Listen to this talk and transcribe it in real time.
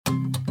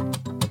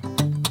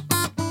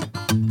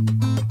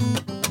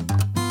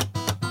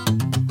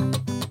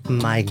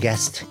My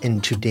guest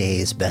in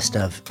today's Best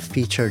of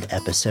featured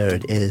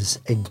episode is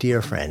a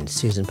dear friend,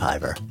 Susan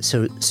Piver.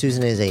 So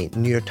Susan is a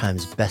New York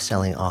Times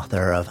bestselling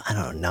author of,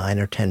 9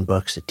 or 10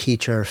 books, a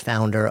teacher,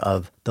 founder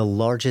of the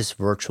largest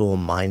virtual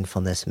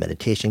mindfulness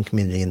meditation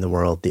community in the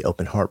world, the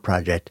Open Heart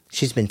Project.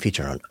 She's been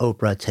featured on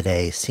Oprah,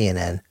 Today,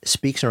 CNN,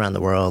 speaks around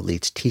the world,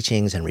 leads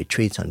teachings and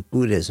retreats on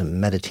Buddhism,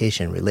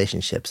 meditation,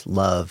 relationships,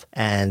 love,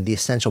 and the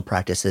essential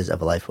practices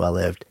of a life well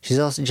lived. She's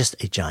also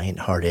just a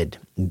giant-hearted,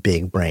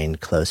 big-brained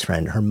close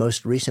friend. Her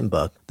most recent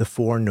book, The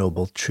Four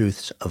Noble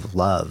Truths of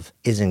Love,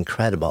 is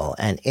incredible,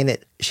 and in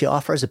it, she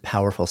offers a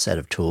powerful set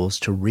of tools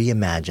to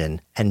reimagine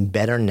and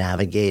better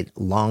navigate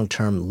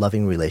long-term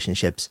loving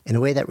relationships in a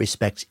way that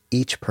respects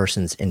each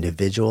person's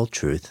individual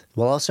truth,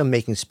 while also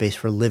making space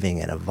for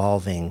living and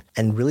evolving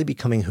and really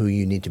becoming who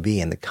you need to be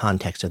in the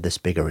context of this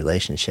bigger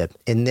relationship.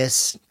 In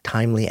this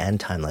timely and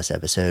timeless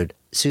episode,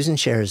 Susan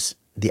shares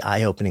the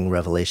eye-opening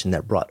revelation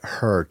that brought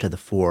her to the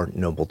Four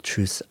Noble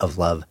Truths of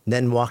Love,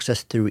 then walks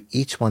us through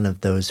each one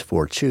of those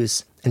four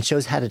truths and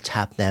shows how to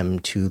tap them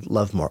to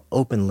love more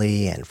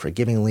openly and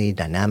forgivingly,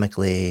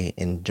 dynamically,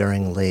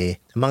 enduringly.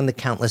 Among the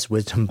countless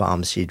wisdom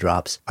bombs she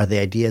drops are the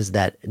ideas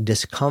that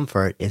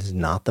discomfort is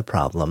not the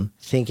problem,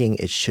 thinking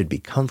it should be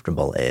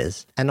comfortable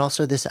is, and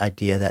also this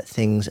idea that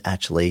things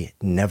actually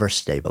never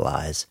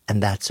stabilize,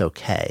 and that's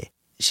okay.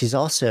 She's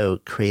also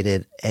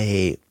created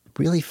a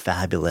really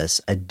fabulous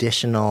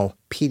additional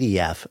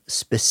PDF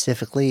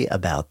specifically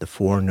about the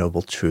Four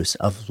Noble Truths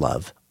of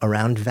Love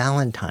around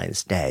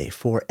Valentine's Day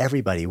for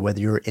everybody, whether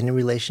you're in a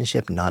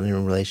relationship, not in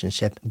a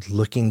relationship,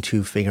 looking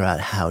to figure out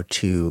how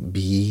to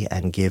be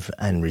and give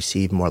and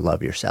receive more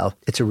love yourself.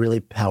 It's a really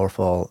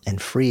powerful and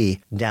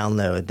free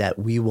download that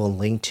we will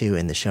link to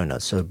in the show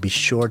notes. So be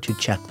sure to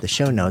check the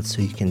show notes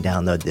so you can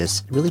download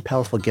this really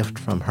powerful gift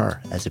from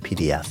her as a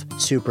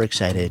PDF. Super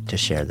excited to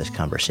share this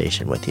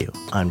conversation with you.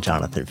 I'm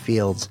Jonathan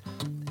Fields,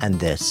 and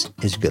this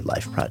is Good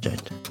Life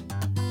Project.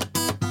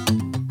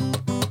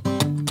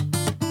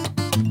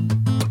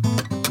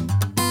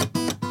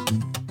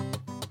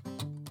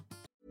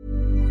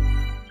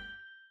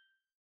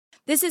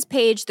 This is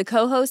Paige, the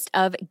co-host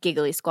of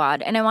Giggly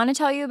Squad, and I want to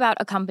tell you about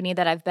a company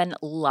that I've been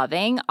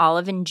loving,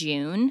 Olive &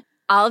 June.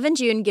 Olive &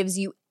 June gives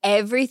you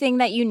everything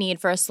that you need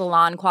for a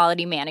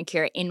salon-quality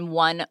manicure in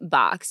one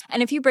box.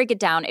 And if you break it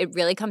down, it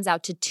really comes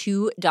out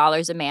to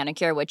 $2 a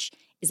manicure, which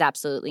is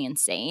absolutely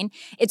insane.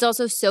 It's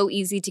also so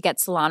easy to get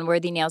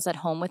salon-worthy nails at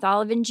home with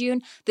Olive &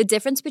 June. The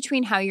difference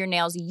between how your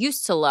nails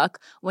used to look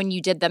when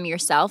you did them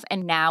yourself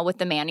and now with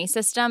the Mani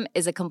system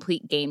is a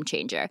complete game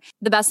changer.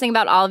 The best thing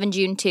about Olive &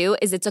 June, too,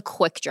 is it's a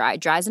quick dry.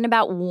 Dries in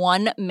about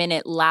 1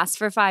 minute, lasts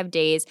for 5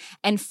 days,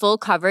 and full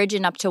coverage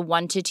in up to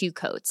 1 to 2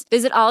 coats.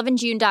 Visit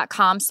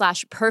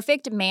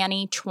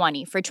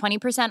oliveandjune.com/perfectmani20 for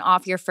 20%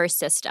 off your first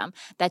system.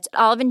 That's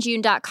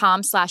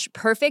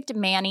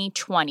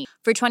oliveandjune.com/perfectmani20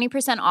 for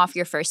 20% off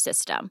your first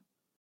system.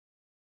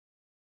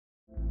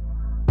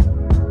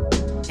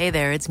 Hey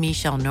there, it's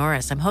Michelle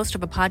Norris. I'm host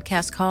of a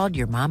podcast called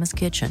Your Mama's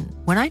Kitchen.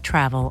 When I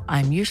travel,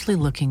 I'm usually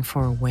looking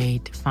for a way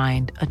to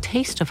find a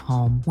taste of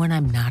home when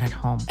I'm not at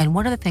home. And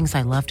one of the things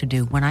I love to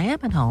do when I am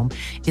at home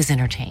is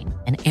entertain.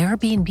 And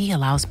Airbnb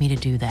allows me to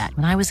do that.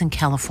 When I was in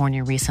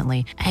California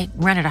recently, I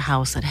rented a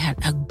house that had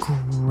a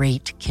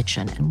great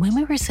kitchen. And when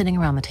we were sitting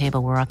around the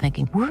table, we were all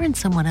thinking, we're in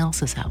someone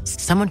else's house.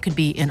 Someone could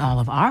be in all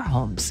of our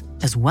homes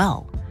as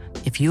well.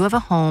 If you have a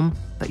home,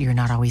 but you're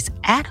not always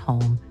at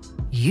home,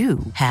 you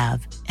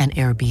have an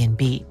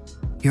Airbnb.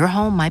 Your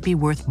home might be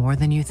worth more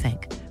than you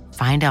think.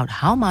 Find out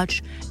how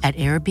much at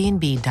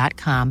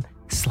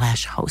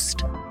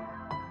airbnb.com/host.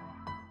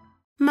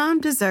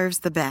 Mom deserves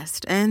the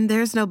best, and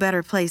there's no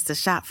better place to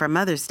shop for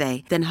Mother's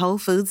Day than Whole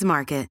Foods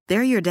Market.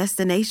 They're your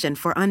destination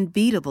for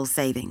unbeatable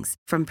savings,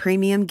 from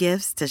premium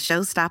gifts to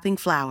show-stopping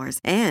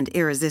flowers and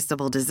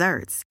irresistible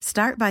desserts.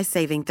 Start by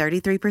saving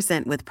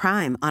 33% with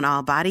Prime on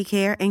all body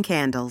care and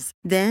candles.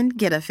 Then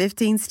get a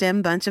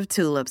 15-stem bunch of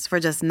tulips for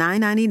just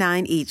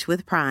 $9.99 each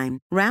with Prime.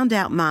 Round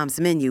out Mom's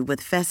menu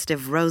with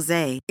festive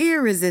rosé,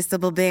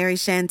 irresistible berry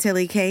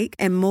chantilly cake,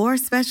 and more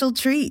special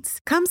treats.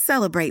 Come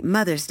celebrate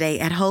Mother's Day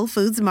at Whole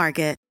Foods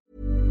Market.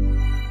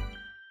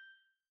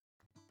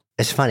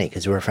 It's funny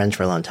because we're friends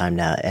for a long time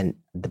now,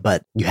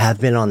 but you have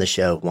been on the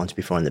show once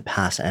before in the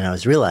past, and I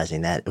was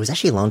realizing that it was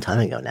actually a long time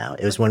ago now.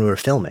 It was when we were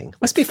filming.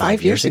 Must be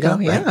 5 years ago,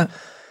 right? yeah.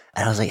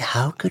 And I was like,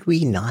 how could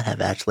we not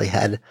have actually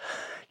had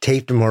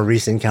taped a more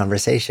recent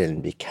conversation?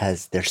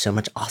 Because there's so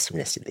much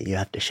awesomeness that you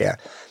have to share.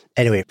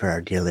 Anyway, for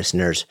our dear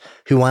listeners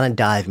who want to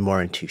dive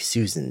more into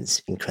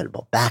Susan's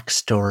incredible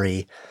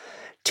backstory,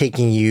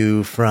 taking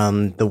you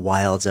from the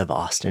wilds of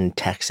Austin,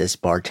 Texas,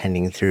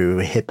 bartending through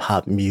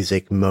hip-hop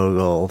music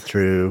mogul,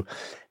 through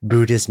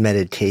Buddhist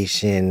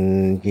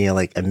meditation,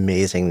 like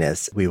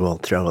amazingness. We will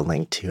throw a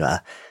link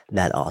to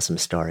that awesome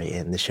story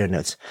in the show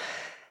notes.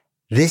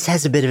 This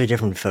has a bit of a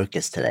different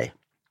focus today.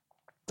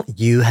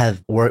 You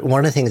have one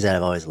of the things that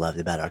I've always loved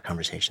about our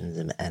conversations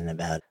and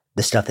about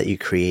the stuff that you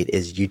create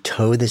is you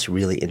toe this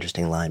really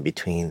interesting line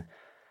between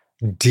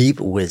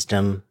deep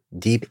wisdom,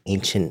 deep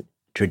ancient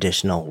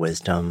traditional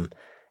wisdom,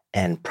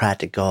 and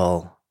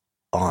practical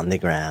on the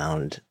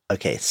ground.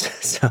 Okay,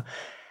 so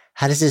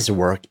how does this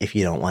work if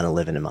you don't want to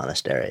live in a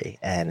monastery?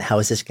 And how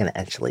is this going to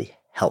actually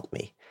help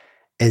me?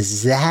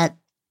 Is that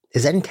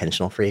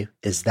intentional for you?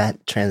 Is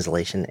that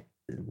translation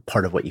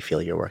part of what you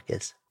feel your work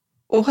is?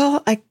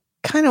 Well, I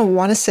kind of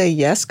want to say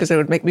yes, because it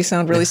would make me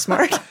sound really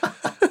smart.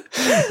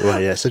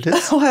 Well, yes, it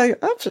is. Well,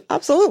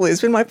 absolutely.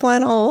 It's been my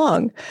plan all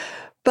along.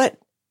 But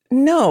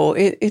no,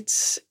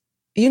 it's,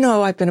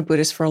 I've been a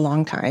Buddhist for a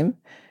long time.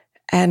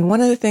 And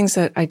one of the things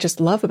that I just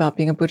love about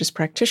being a Buddhist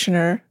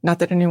practitioner, not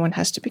that anyone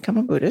has to become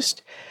a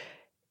Buddhist,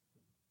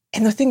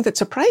 and the thing that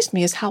surprised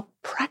me is how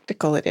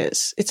practical it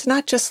is. It's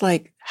not just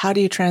like, how do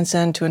you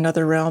transcend to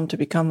another realm to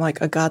become like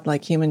a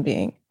godlike human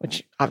being,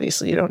 which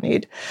obviously you don't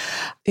need.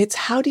 It's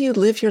how do you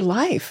live your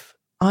life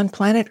on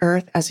planet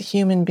Earth as a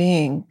human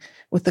being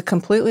with a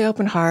completely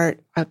open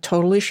heart, a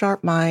totally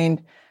sharp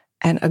mind,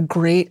 and a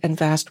great and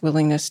vast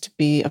willingness to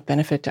be of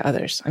benefit to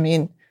others. I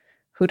mean,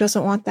 who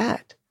doesn't want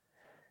that?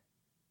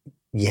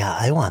 Yeah,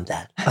 I want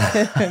that.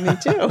 Me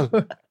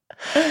too.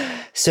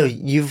 So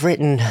you've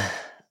written,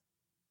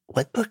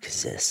 what book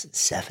is this?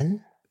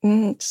 7?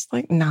 It's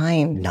like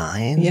 9.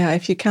 9? Yeah,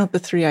 if you count the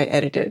 3 I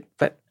edited,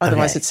 but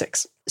otherwise Okay. it's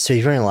 6. So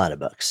you've written a lot of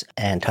books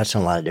and touched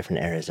on a lot of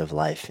different areas of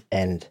life.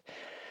 And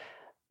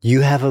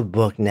you have a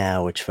book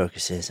now which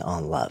focuses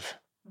on love.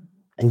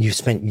 And you've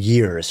spent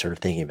years sort of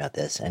thinking about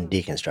this and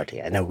deconstructing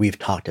it. I know we've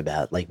talked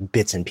about like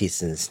bits and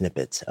pieces and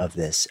snippets of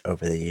this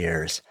over the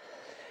years.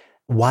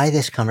 Why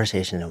this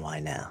conversation and why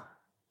now?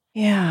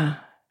 Yeah.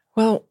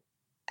 Well,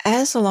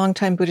 as a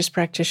longtime Buddhist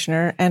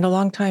practitioner and a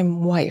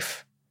longtime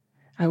wife,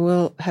 I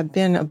will have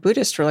been a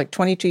Buddhist for like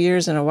 22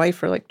 years and a wife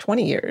for like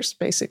 20 years,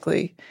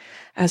 basically,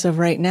 as of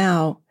right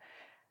now.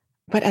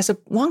 But as a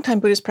longtime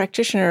Buddhist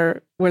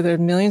practitioner, where there are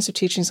millions of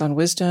teachings on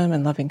wisdom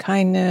and loving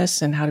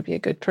kindness and how to be a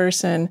good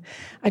person,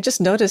 I just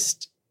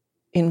noticed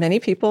in many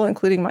people,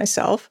 including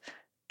myself,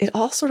 it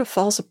all sort of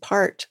falls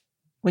apart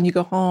when you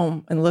go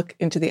home and look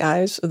into the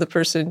eyes of the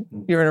person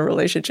you're in a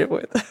relationship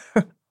with.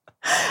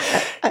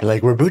 You're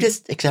like, we're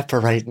Buddhist except for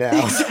right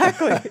now.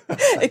 Exactly.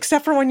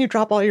 Except for when you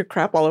drop all your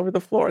crap all over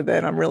the floor,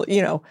 then I'm really,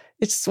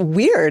 it's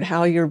weird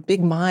how your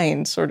big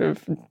mind sort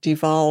of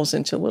devolves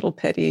into little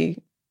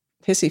petty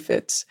hissy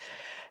fits.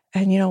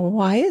 And,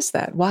 why is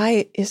that?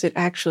 Why is it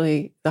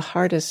actually the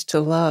hardest to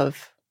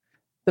love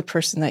the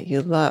person that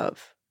you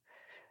love?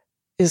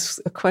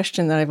 Is a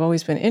question that I've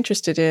always been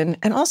interested in.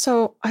 And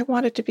also, I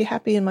wanted to be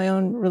happy in my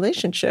own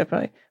relationship.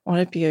 I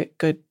want to be a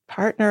good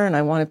partner and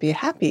I want to be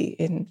happy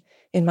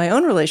in my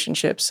own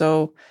relationship.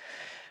 So,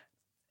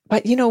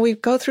 but we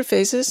go through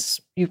phases,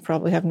 you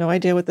probably have no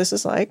idea what this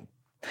is like,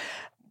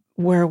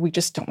 where we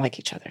just don't like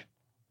each other,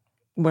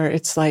 where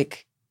it's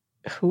like,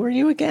 who are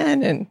you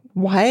again? And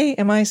why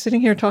am I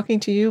sitting here talking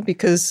to you?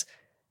 Because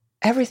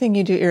everything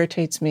you do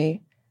irritates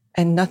me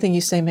and nothing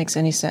you say makes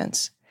any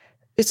sense.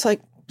 It's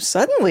like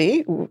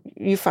suddenly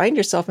you find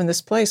yourself in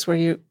this place where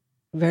you're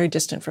very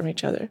distant from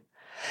each other.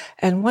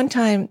 And one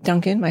time,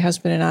 Duncan, my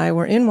husband, and I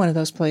were in one of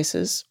those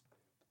places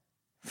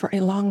for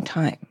a long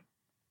time,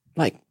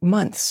 like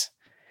months.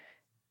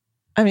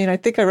 I mean, I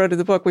think I wrote in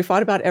the book, we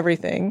fought about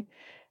everything.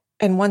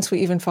 And once we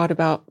even fought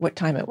about what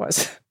time it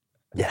was.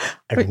 Yeah,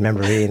 I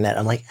remember reading that.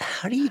 I'm like,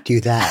 how do you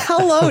do that?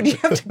 How low do you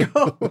have to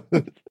go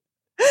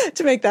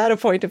to make that a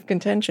point of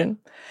contention?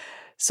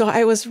 So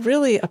I was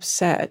really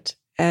upset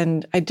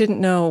and I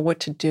didn't know what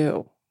to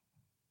do.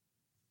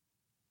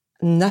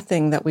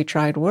 Nothing that we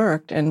tried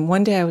worked. And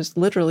one day I was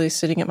literally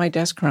sitting at my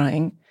desk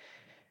crying,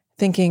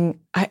 thinking,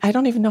 I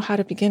don't even know how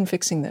to begin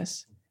fixing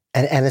this.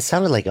 And it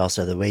sounded like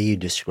also the way you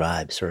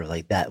described sort of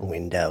like that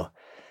window,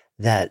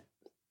 that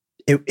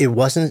it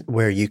wasn't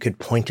where you could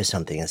point to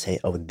something and say,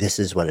 oh, this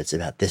is what it's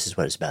about. This is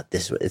what it's about.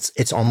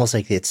 It's almost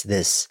like it's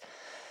this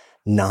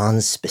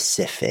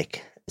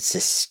non-specific,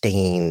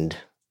 sustained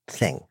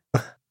thing.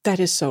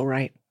 That is so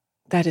right.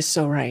 That is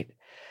so right.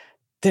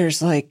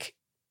 There's like,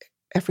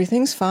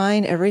 everything's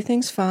fine.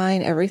 Everything's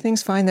fine.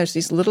 Everything's fine. There's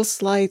these little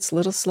slights,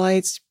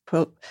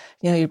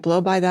 you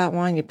blow by that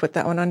one, you put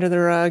that one under the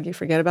rug, you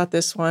forget about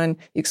this one,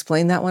 you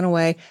explain that one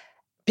away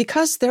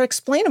because they're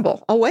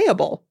explainable,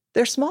 awayable.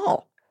 They're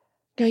small.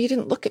 You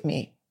didn't look at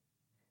me.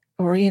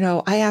 Or,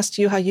 I asked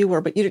you how you were,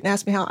 but you didn't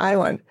ask me how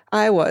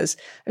I was.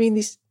 I mean,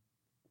 these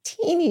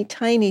teeny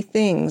tiny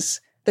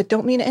things that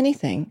don't mean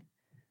anything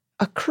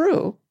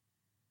accrue.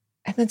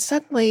 And then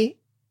suddenly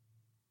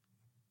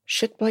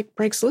shit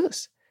breaks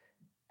loose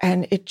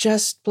and it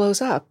just blows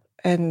up.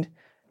 And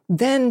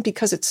then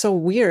because it's so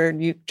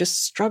weird, you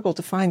just struggle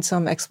to find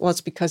well,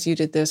 it's because you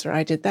did this or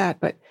I did that.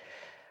 But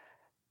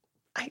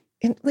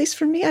at least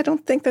for me, I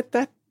don't think that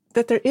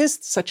there is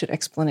such an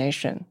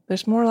explanation.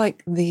 There's more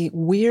like the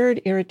weird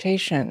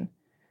irritation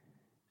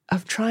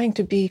of trying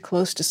to be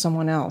close to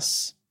someone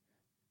else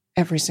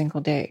every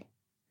single day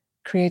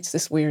creates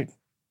this weird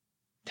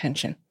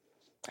tension.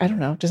 I don't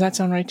know. Does that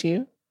sound right to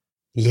you?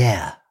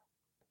 Yeah.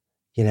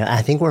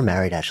 I think we're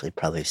married actually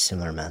probably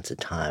similar amounts of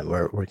time.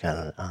 We're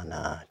going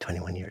on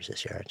 21 years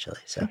this year, actually.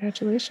 So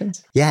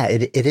congratulations. Yeah,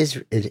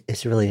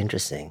 it's really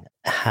interesting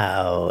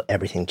how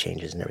everything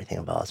changes and everything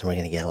evolves. And we're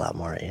going to get a lot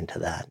more into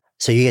that.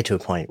 So you get to a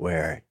point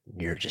where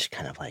you're just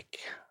kind of like,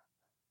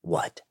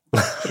 what?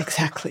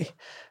 Exactly.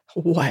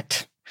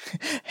 What?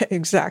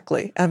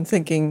 Exactly. I'm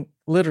thinking,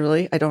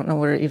 literally, I don't know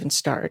where to even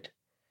start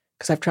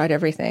because I've tried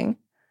everything.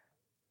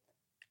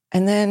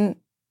 And then,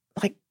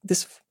 like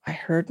this, I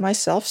heard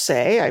myself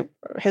say, I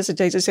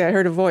hesitate to say I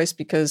heard a voice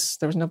because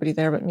there was nobody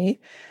there but me,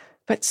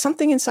 but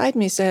something inside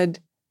me said,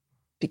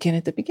 begin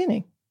at the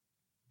beginning.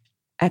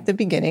 At the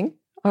beginning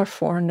are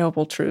 4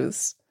 noble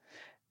truths.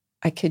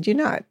 I kid you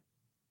not.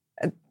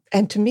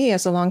 And to me,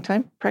 as a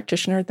longtime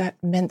practitioner,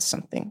 that meant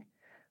something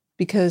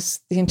because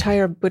the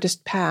entire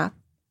Buddhist path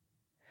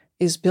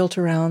is built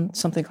around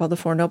something called the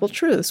 4 Noble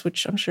Truths,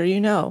 which I'm sure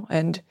you know.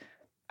 And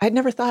I'd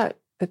never thought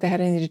that they had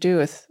anything to do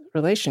with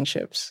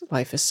relationships.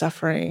 Life is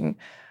suffering.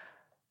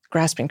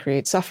 Grasping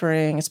creates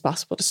suffering. It's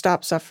possible to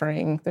stop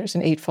suffering. There's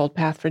an 8-fold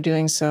path for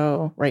doing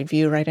so, right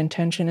view, right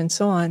intention, and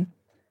so on.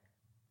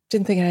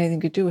 Didn't think it had anything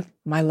to do with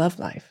my love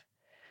life.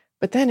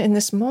 But then in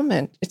this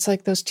moment, it's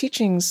like those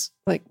teachings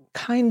like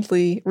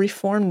kindly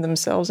reformed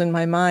themselves in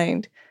my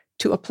mind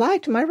to apply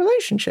to my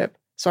relationship.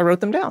 So I wrote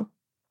them down.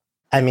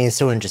 I mean, it's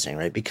so interesting,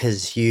 right?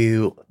 Because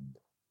you're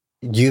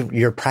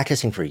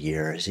practicing for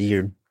years.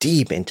 You're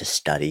deep into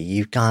study.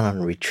 You've gone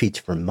on retreats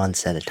for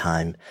months at a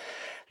time.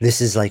 This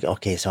is like,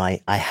 okay, so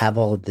I have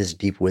all of this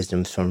deep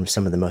wisdom from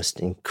some of the most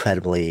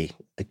incredibly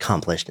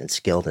accomplished and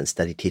skilled and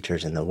studied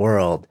teachers in the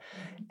world.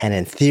 And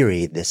in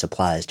theory, this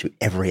applies to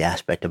every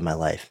aspect of my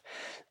life.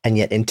 And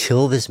yet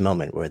until this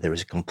moment where there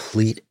was a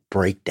complete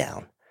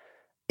breakdown,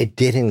 it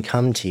didn't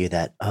come to you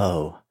that,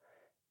 oh,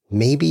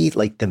 maybe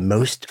like the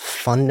most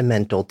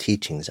fundamental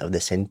teachings of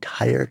this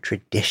entire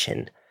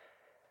tradition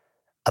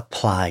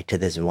apply to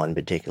this one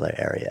particular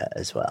area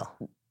as well.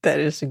 That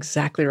is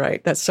exactly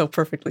right. That's so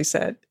perfectly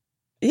said.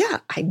 Yeah,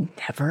 I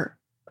never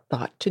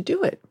thought to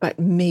do it, but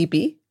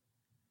maybe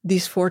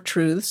these 4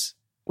 truths,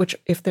 which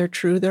if they're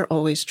true, they're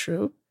always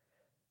true,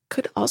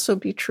 could also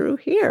be true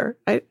here.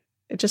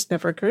 It just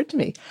never occurred to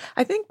me.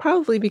 I think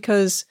probably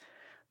because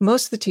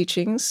most of the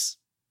teachings,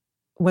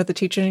 whether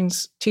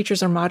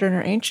teachers are modern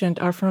or ancient,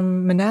 are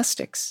from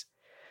monastics.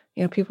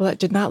 You know, people that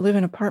did not live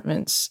in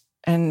apartments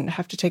and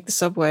have to take the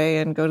subway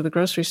and go to the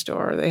grocery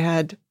store. They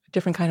had a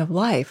different kind of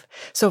life.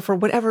 So for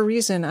whatever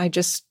reason, I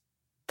just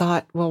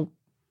thought, well,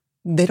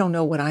 they don't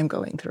know what I'm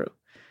going through.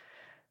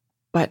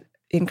 But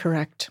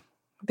incorrect.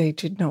 They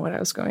did know what I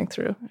was going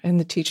through. And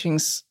the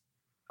teachings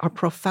are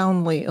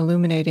profoundly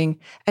illuminating.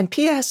 And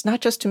P.S.,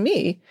 not just to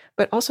me,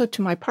 but also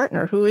to my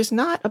partner, who is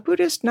not a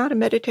Buddhist, not a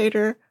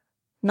meditator,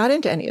 not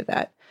into any of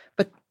that.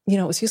 But, you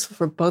know, it was useful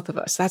for both of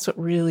us. That's what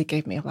really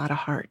gave me a lot of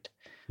heart.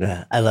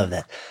 Yeah, I love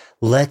that.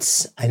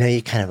 I know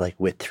you kind of like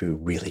went through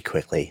really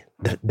quickly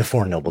the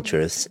 4 Noble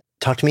Truths.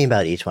 Talk to me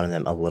about each one of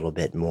them a little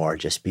bit more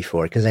just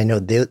before, because I know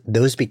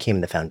those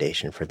became the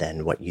foundation for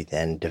then what you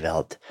then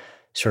developed,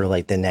 sort of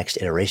like the next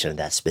iteration of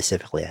that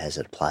specifically as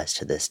it applies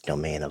to this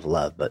domain of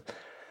love. But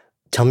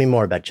tell me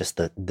more about just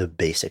the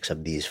basics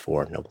of these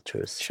 4 Noble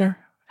Truths. Sure,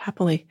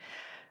 happily.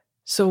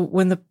 So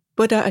when the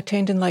Buddha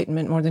attained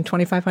enlightenment more than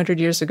 2,500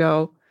 years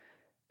ago,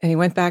 and he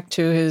went back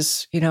to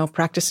his,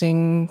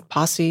 practicing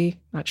posse,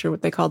 not sure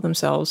what they called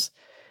themselves,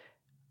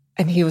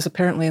 and he was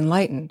apparently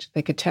enlightened.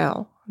 They could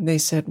tell. They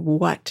said,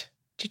 "What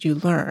did you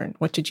learn?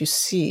 What did you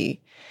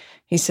see?"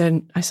 He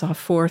said, "I saw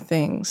 4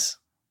 things.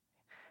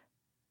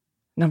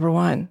 Number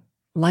 1,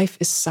 life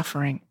is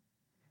suffering,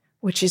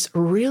 which is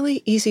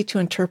really easy to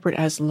interpret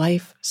as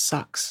life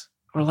sucks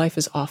or life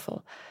is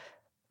awful.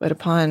 But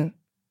upon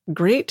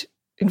great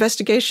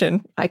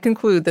investigation, I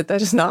conclude that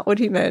that is not what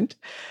he meant.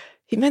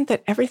 He meant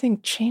that everything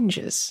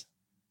changes.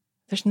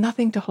 There's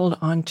nothing to hold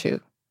on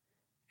to.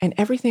 And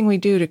everything we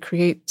do to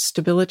create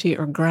stability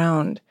or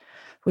ground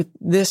with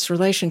this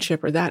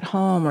relationship or that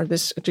home or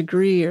this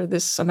degree or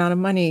this amount of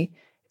money,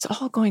 it's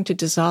all going to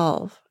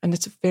dissolve, and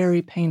it's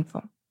very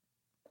painful."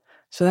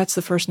 So that's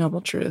the first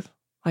noble truth.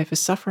 Life is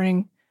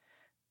suffering,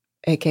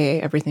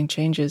 aka everything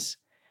changes.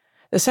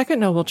 The second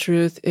noble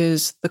truth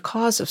is the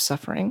cause of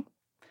suffering,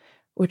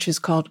 which is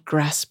called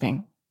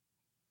grasping,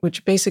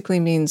 which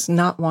basically means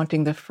not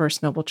wanting the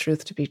first noble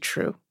truth to be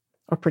true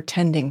or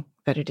pretending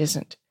that it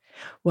isn't.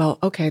 Well,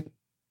 okay,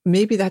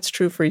 maybe that's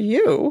true for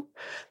you,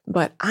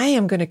 but I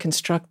am going to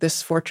construct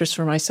this fortress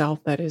for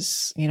myself that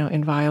is,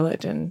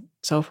 inviolate and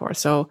so forth.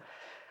 So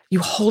you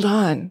hold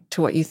on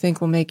to what you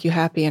think will make you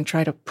happy and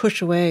try to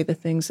push away the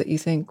things that you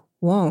think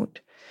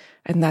won't.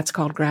 And that's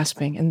called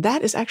grasping. And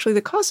that is actually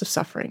the cause of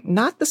suffering,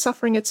 not the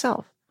suffering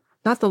itself,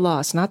 not the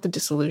loss, not the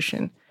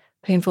dissolution.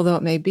 Painful though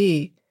it may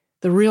be,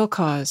 the real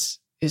cause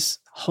is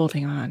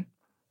holding on.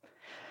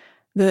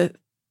 The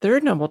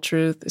third noble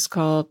truth is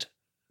called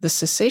the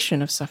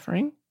cessation of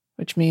suffering,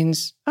 which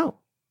means,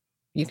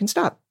 you can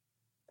stop.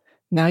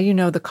 Now you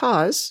know the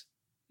cause,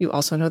 you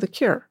also know the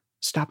cure.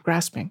 Stop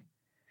grasping.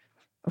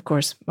 Of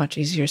course, much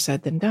easier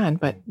said than done,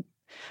 but,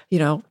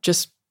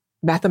 just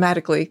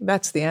mathematically,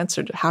 that's the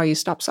answer to how you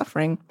stop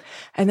suffering.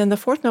 And then the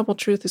fourth noble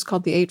truth is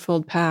called the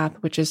Eightfold Path,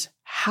 which is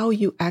how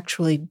you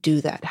actually do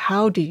that.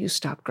 How do you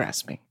stop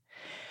grasping?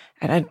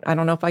 And I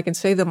don't know if I can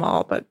say them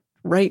all, but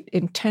right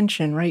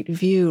intention, right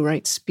view,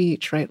 right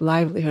speech, right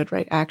livelihood,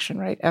 right action,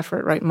 right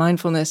effort, right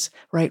mindfulness,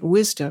 right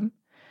wisdom.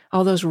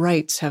 All those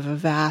rights have a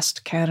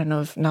vast canon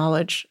of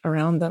knowledge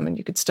around them, and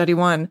you could study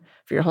one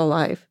for your whole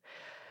life.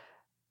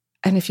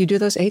 And if you do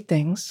those 8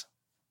 things,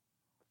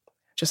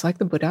 just like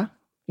the Buddha,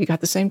 you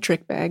got the same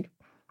trick bag,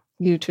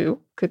 you too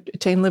could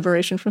attain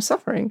liberation from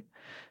suffering.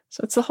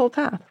 So it's the whole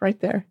path right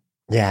there.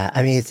 Yeah,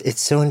 I mean,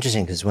 it's so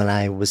interesting because when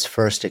I was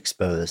first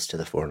exposed to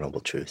the Four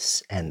Noble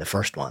Truths and the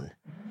first one,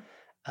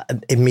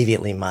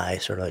 immediately my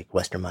sort of like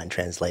Western mind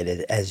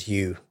translated as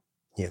you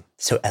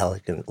so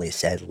eloquently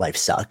said, life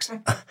sucks.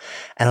 And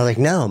I was like,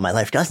 no, my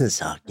life doesn't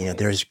suck.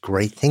 There's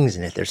great things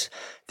in it.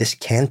 This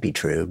can't be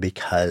true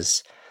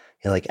because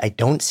like I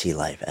don't see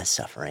life as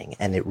suffering.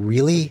 And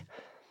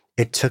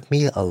it took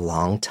me a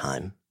long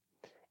time.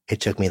 It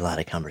took me a lot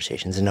of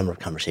conversations, a number of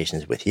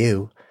conversations with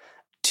you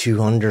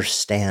to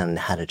understand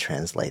how to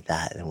translate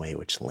that in a way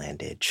which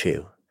landed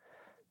true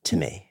to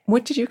me.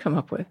 What did you come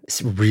up with?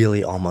 It's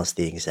really almost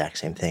the exact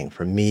same thing.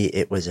 For me,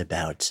 it was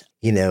about,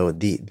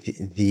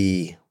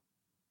 it's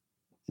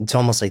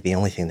almost like the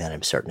only thing that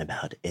I'm certain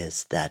about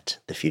is that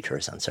the future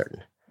is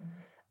uncertain.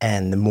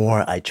 And the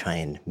more I try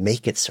and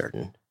make it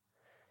certain,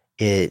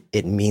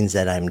 it means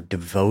that I'm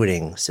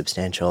devoting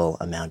substantial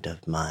amount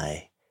of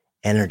my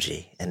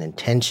energy and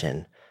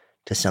intention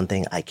to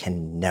something I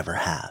can never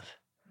have,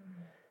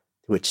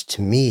 which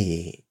to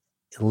me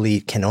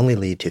can only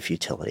lead to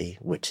futility,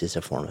 which is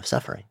a form of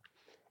suffering.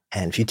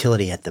 And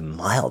futility at the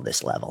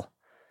mildest level,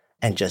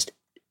 and just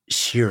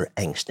sheer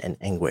angst and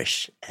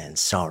anguish and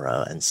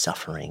sorrow and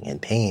suffering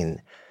and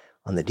pain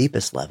on the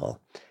deepest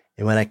level.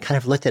 And when I kind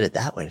of looked at it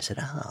that way, I said,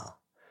 oh,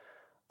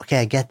 okay,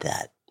 I get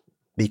that.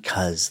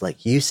 Because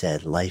like you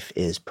said, life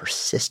is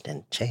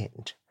persistent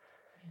change.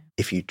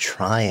 If you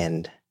try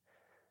and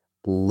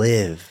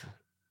live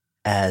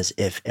as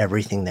if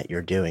everything that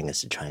you're doing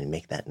is to try and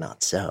make that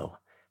not so,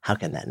 how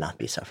can that not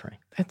be suffering?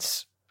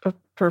 That's a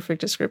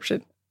perfect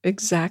description.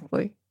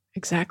 Exactly.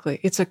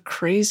 It's a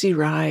crazy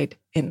ride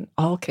in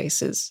all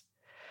cases,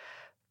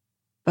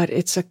 but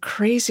it's a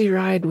crazy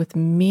ride with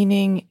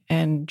meaning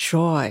and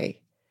joy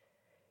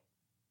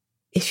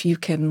if you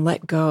can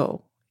let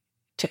go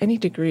to any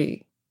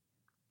degree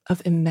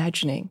of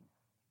imagining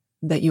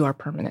that you are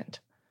permanent.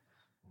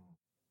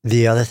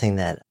 The other thing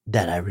that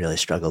I really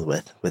struggled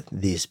with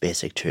these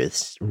basic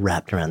truths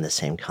wrapped around the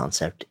same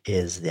concept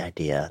is the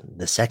idea,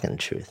 the second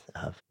truth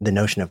of the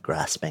notion of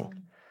grasping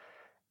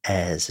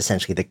as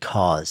essentially the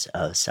cause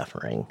of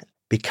suffering.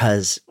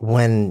 Because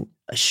when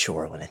I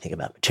think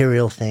about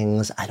material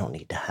things, I don't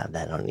need to have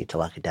that. I don't need to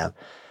lock it down.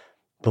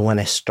 But when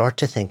I start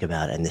to think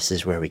about, and this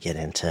is where we get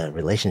into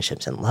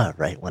relationships and love,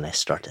 right? When I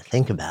start to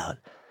think about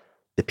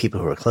the people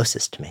who are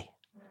closest to me,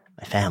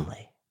 my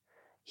family,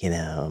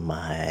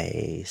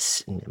 my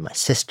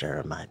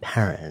sister, my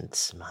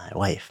parents, my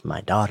wife,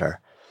 my daughter,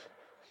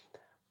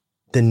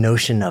 the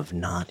notion of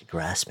not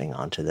grasping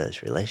onto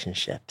those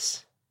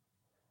relationships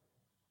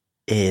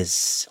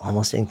is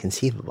almost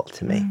inconceivable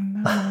to me.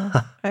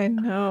 I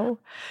know.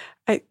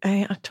 I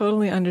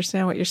totally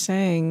understand what you're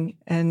saying.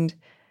 And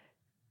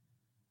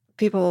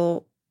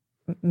people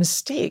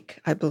mistake,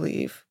 I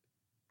believe,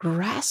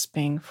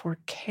 grasping for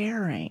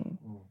caring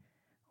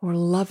or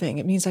loving.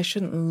 It means I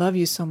shouldn't love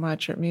you so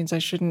much, or it means I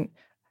shouldn't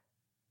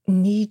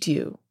need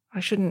you. I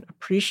shouldn't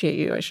appreciate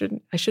you. I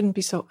shouldn't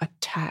be so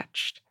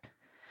attached.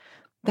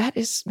 That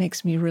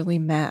makes me really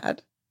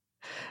mad.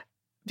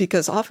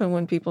 Because often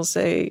when people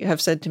have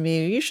said to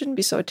me, you shouldn't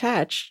be so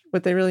attached,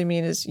 what they really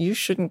mean is you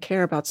shouldn't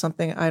care about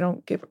something I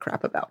don't give a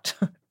crap about.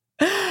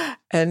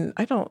 And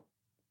I don't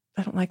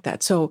like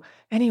that. So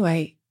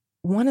anyway,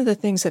 one of the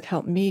things that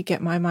helped me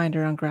get my mind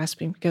around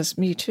grasping, because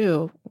me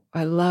too,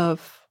 I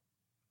love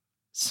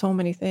so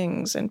many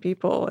things and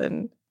people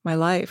in my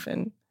life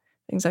and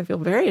things I feel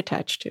very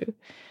attached to.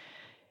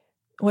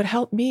 What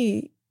helped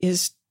me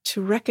is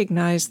to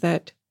recognize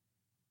that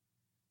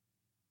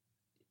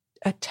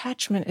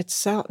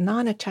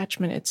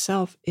non-attachment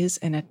itself is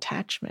an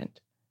attachment.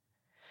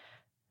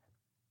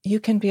 You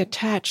can be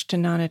attached to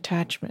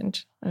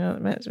non-attachment.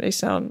 It may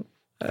sound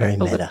very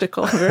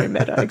elliptical, very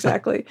meta,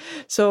 exactly.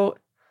 So,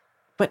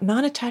 but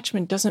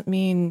non-attachment doesn't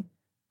mean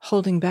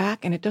holding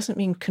back, and it doesn't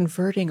mean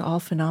converting all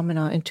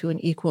phenomena into an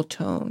equal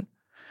tone,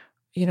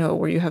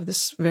 where you have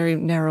this very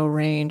narrow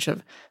range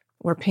of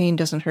where pain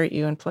doesn't hurt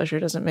you and pleasure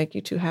doesn't make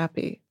you too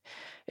happy.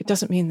 It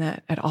doesn't mean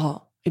that at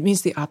all. It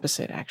means the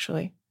opposite,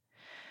 actually.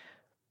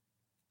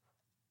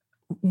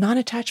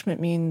 Non-attachment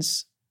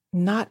means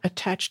not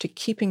attached to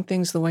keeping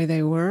things the way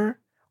they were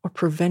or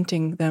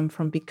preventing them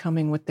from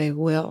becoming what they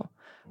will.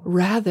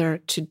 Rather,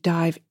 to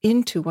dive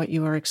into what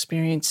you are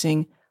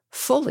experiencing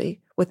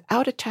fully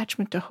without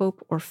attachment to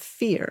hope or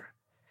fear,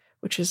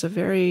 which is a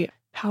very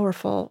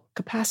powerful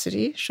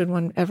capacity, should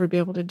one ever be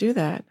able to do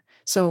that.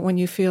 So when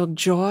you feel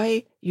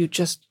joy, you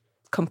just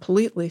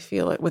completely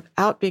feel it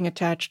without being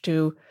attached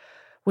to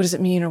what does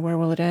it mean or where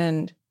will it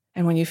end.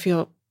 And when you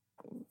feel,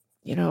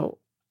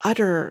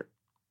 utter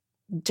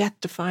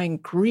death-defying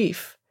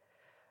grief,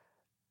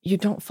 you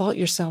don't fault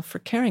yourself for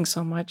caring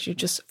so much. You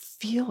just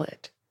feel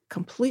it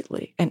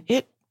completely, and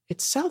it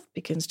itself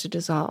begins to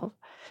dissolve.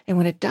 And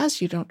when it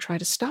does, you don't try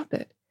to stop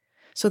it.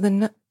 So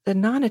the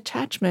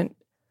non-attachment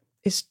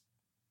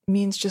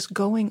means just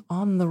going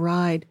on the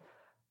ride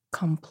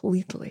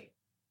completely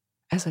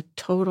as a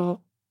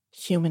total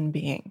human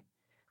being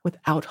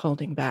without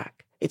holding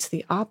back. It's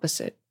the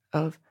opposite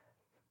of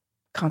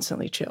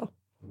constantly chill.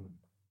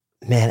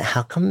 Man,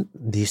 how come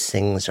these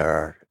things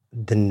are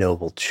the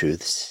noble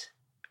truths?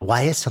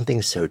 Why is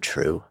something so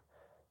true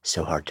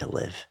so hard to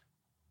live?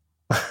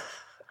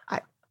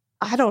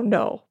 I don't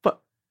know, but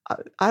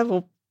I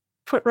will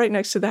put right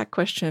next to that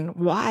question,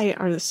 why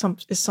is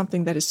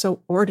something that is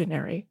so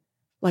ordinary,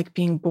 like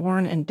being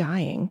born and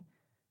dying,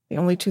 the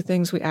only two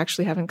things we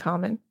actually have in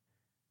common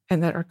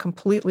and that are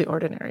completely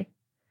ordinary,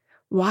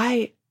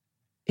 why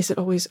is it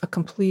always a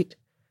complete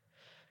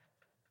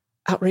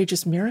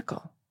outrageous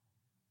miracle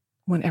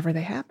whenever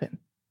they happen?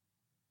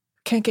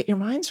 Can't get your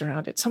minds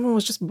around it. Someone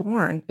was just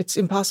born. It's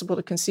impossible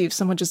to conceive.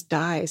 Someone just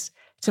dies.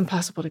 It's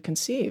impossible to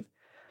conceive.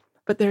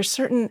 But there are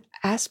certain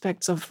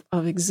aspects of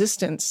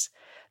existence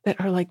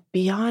that are like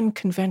beyond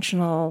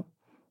conventional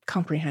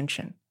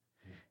comprehension.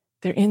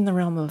 They're in the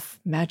realm of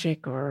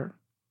magic or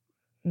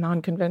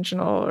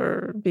non-conventional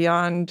or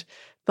beyond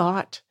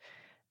thought.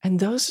 And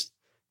those,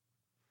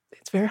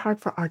 it's very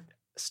hard for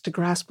us to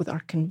grasp with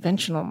our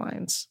conventional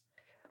minds.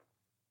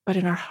 But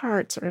in our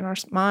hearts or in our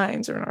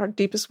minds or in our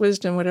deepest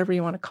wisdom, whatever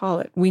you want to call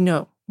it, we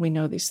know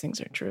these things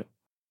are true.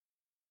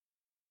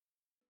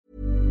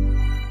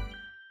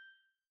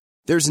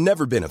 There's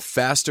never been a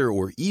faster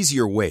or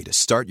easier way to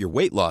start your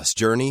weight loss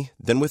journey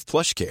than with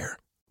PlushCare.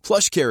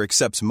 PlushCare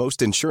accepts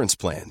most insurance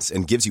plans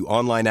and gives you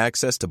online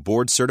access to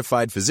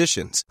board-certified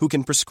physicians who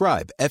can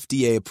prescribe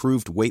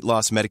FDA-approved weight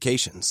loss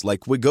medications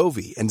like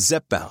Wegovy and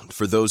Zepbound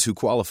for those who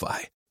qualify.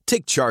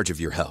 Take charge of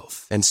your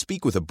health and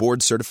speak with a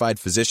board-certified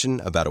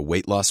physician about a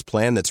weight loss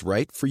plan that's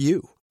right for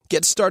you.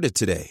 Get started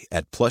today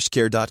at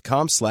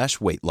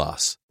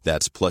plushcare.com/weight-loss.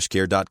 That's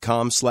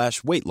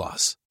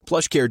plushcare.com/weight-loss.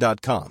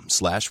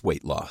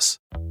 plushcare.com/weight-loss.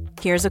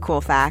 Here's a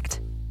cool fact.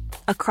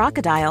 A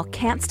crocodile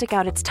can't stick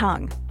out its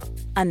tongue.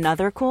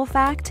 Another cool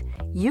fact,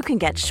 you can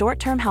get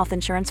short-term health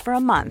insurance for a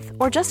month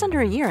or just under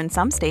a year in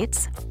some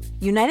states.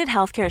 United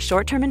Healthcare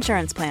short-term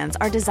insurance plans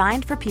are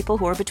designed for people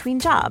who are between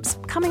jobs,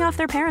 coming off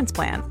their parents'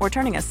 plan, or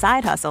turning a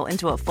side hustle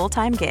into a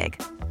full-time gig.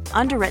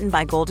 Underwritten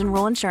by Golden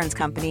Rule Insurance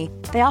Company,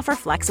 they offer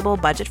flexible,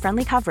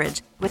 budget-friendly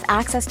coverage with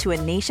access to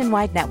a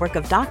nationwide network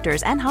of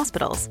doctors and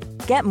hospitals.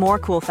 Get more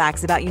cool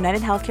facts about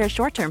United Healthcare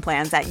short-term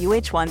plans at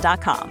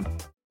uh1.com.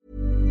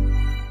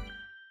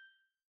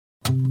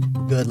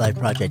 Good Life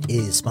Project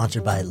is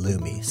sponsored by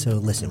Lumi. So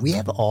listen, we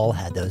have all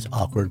had those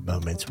awkward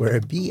moments where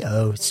a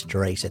BO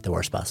strikes at the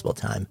worst possible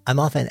time. I'm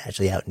often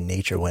actually out in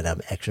nature when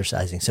I'm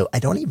exercising, so I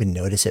don't even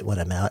notice it when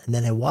I'm out. And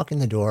then I walk in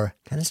the door,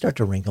 kind of start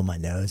to wrinkle my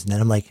nose, and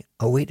then I'm like,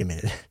 oh, wait a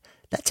minute,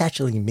 that's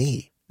actually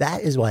me.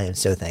 That is why I'm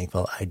so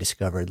thankful I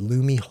discovered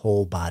Lumi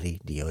Whole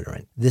Body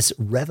Deodorant. This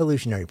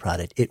revolutionary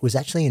product, it was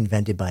actually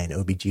invented by an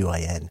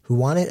OBGYN who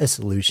wanted a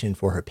solution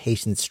for her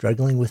patients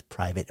struggling with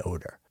private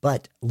odor.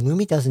 But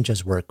Lumi doesn't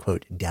just work,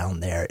 quote,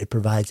 down there. It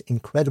provides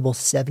incredible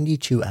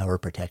 72-hour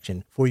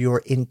protection for your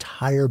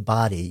entire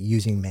body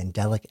using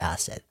mandelic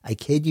acid. I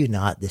kid you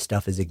not, this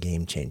stuff is a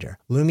game changer.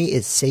 Lumi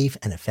is safe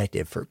and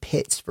effective for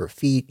pits, for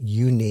feet,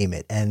 you name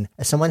it. And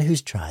as someone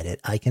who's tried it,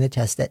 I can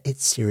attest that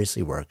it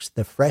seriously works.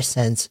 The fresh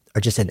scents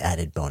are just an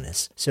added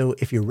bonus. So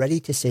if you're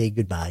ready to say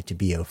goodbye to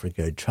BO for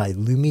good, try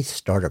Lumi's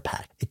Starter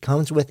Pack. It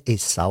comes with a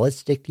solid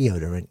stick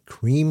deodorant,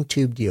 cream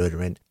tube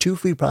deodorant, 2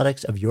 free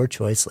products of your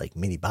choice like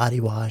mini body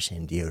wash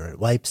and deodorant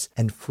wipes,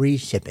 and free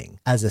shipping.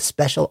 As a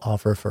special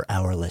offer for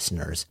our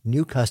listeners,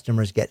 new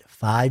customers get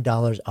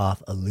 $5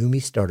 off a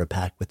Lumi Starter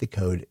Pack with the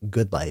code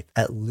GOODLIFE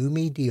at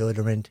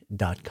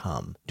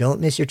LumiDeodorant.com. Don't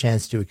miss your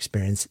chance to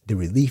experience the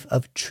relief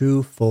of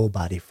true full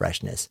body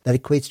freshness that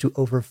equates to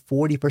over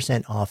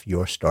 40% off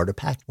your starter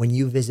pack when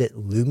you visit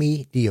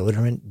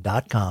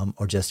LumiDeodorant.com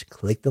or just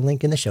click the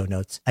link in the show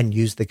notes and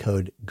use the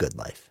code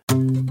GOODLIFE.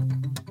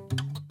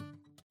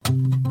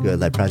 Good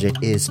Life Project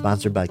is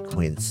sponsored by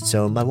Quince.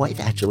 So my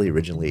wife actually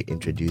originally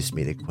introduced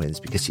me to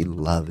Quince because she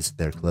loves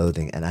their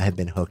clothing, and I have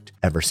been hooked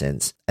ever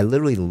since. I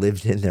literally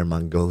lived in their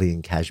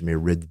Mongolian cashmere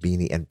ribbed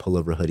beanie and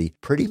pullover hoodie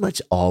pretty much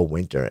all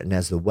winter, and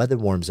as the weather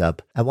warms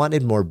up, I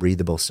wanted more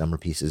breathable summer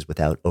pieces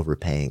without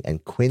overpaying,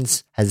 and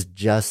Quince has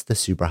just the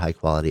super high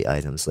quality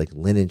items like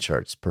linen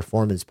shirts,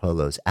 performance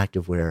polos,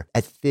 activewear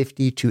at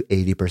 50 to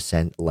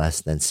 80%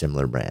 less than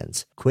similar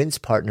brands. Quince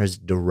partners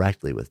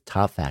directly with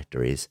top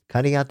factories,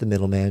 cutting out the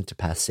middleman to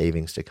pass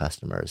savings to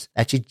customers.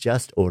 Actually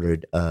just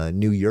ordered a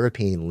new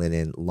European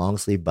linen long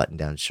sleeve button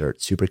down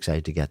shirt. Super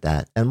excited to get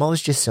that. And I'm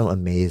always just so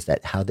amazed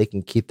at how they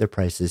can keep their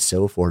prices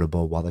so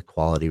affordable while the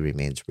quality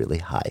remains really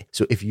high.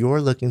 So if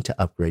you're looking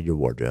to upgrade your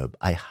wardrobe,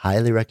 I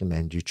highly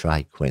recommend you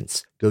try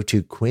Quince. Go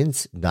to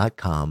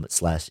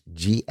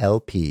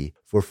quince.com/GLP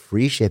for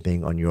free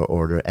shipping on your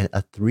order and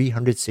a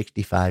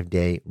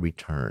 365-day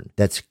return.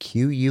 That's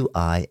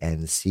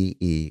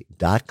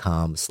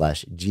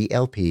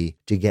quince.com/GLP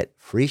to get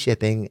free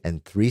shipping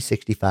and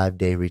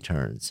 365-day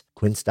returns.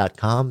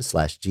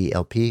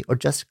 Quince.com/GLP, or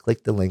just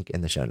click the link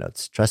in the show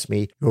notes. Trust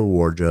me, your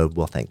wardrobe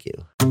will thank you.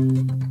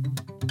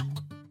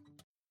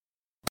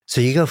 So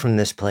you go from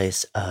this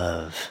place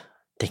of,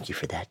 thank you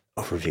for that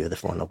overview of the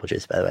Four Noble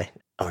Truths, by the way.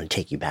 I want to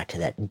take you back to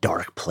that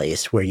dark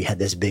place where you had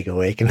this big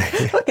awakening.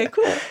 Okay,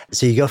 cool.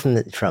 So you go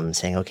from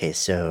saying, okay,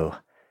 so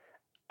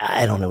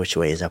I don't know which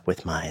way is up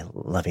with my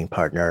loving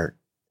partner.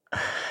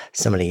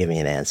 Somebody give me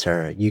an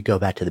answer. You go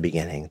back to the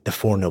beginning. The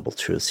Four Noble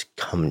Truths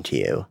come to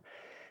you.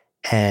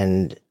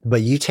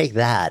 But you take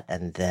that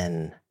and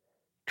then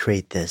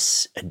create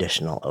this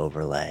additional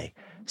overlay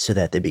so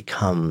that they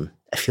become,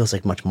 it feels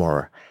like much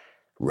more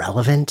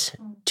relevant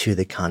to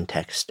the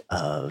context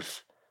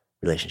of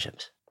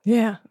relationships.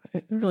 Yeah,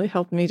 it really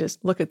helped me to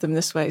look at them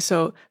this way.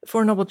 So the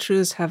Four Noble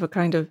Truths have a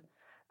kind of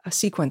a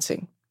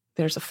sequencing.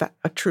 There's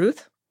a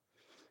truth,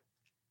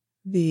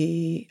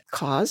 the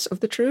cause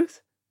of the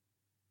truth,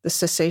 the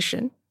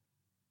cessation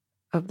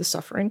of the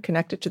suffering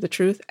connected to the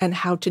truth, and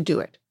how to do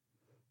it.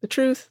 The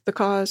truth, the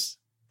cause,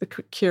 the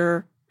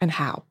cure, and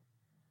how.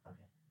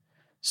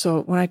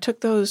 So when I took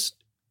those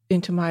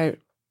into my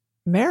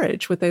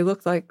marriage, what they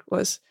looked like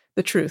was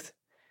the truth.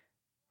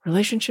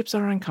 Relationships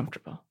are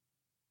uncomfortable.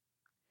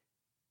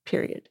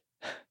 Period.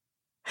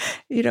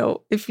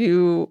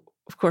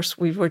 Of course,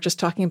 we were just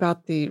talking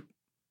about the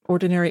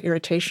ordinary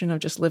irritation of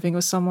just living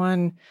with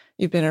someone.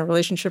 You've been in a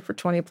relationship for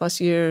 20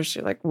 plus years.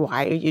 You're like,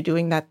 why are you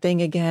doing that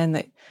thing again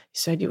that you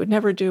said you would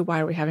never do? Why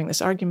are we having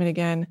this argument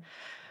again?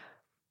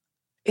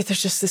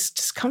 There's just this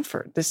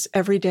discomfort, this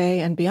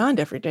everyday and beyond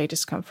everyday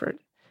discomfort.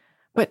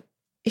 But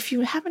if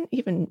you haven't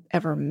even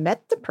ever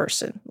met the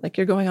person, like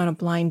you're going on a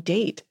blind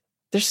date,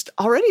 there's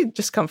already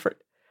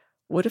discomfort.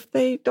 What if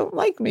they don't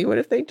like me? What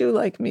if they do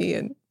like me?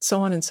 And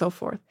so on and so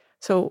forth.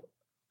 So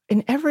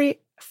in every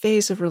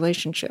phase of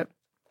relationship,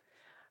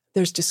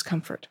 there's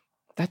discomfort.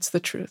 That's the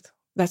truth.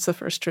 That's the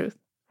first truth.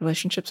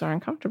 Relationships are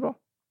uncomfortable.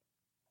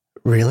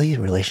 Really?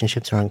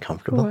 Relationships are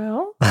uncomfortable?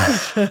 Well,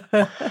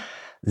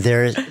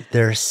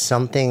 there's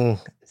something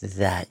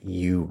that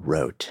you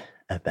wrote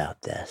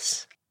about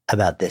this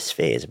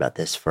phase, about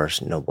this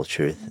first noble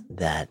truth,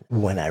 that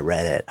when I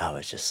read it, I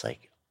was just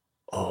like,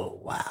 oh,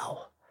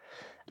 wow.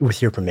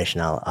 With your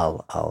permission,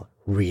 I'll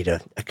read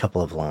a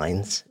couple of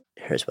lines.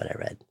 Here's what I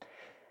read.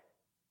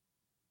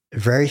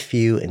 Very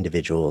few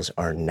individuals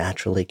are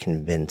naturally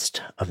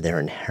convinced of their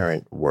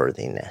inherent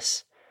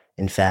worthiness.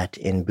 In fact,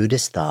 in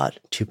Buddhist thought,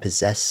 to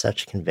possess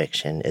such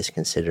conviction is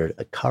considered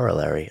a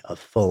corollary of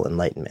full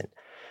enlightenment.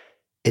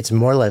 It's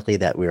more likely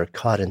that we are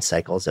caught in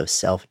cycles of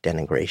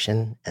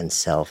self-denigration and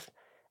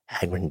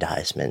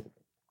self-aggrandizement,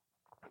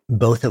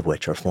 both of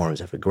which are forms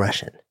of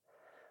aggression.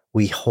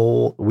 We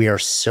are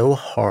so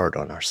hard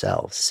on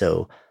ourselves,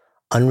 so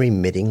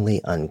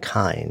unremittingly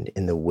unkind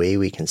in the way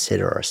we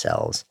consider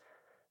ourselves.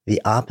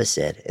 The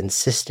opposite,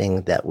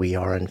 insisting that we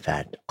are in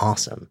fact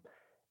awesome,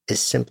 is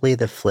simply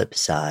the flip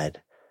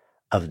side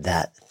of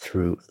that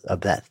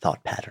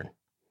thought pattern.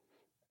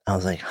 I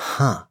was like,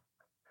 huh.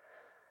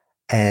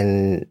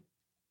 And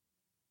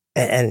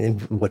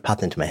what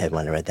popped into my head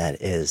when I read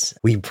that is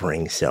we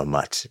bring so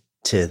much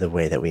to the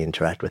way that we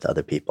interact with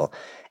other people.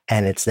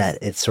 And it's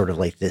sort of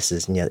like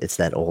it's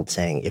that old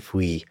saying, if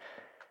we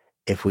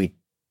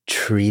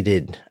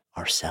treated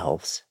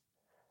ourselves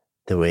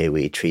the way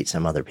we treat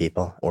some other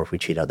people, or if we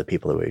treat other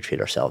people the way we treat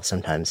ourselves,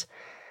 sometimes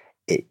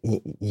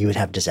you would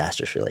have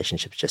disastrous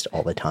relationships just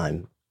all the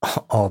time,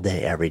 all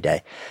day, every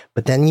day.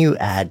 But then you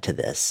add to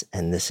this,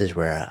 and this is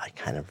where I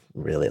kind of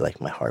really, like,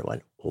 my heart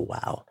went, oh,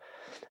 wow.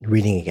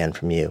 Reading again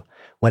from you.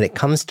 When it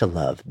comes to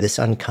love, this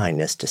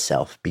unkindness to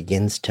self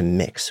begins to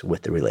mix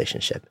with the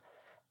relationship.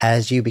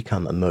 As you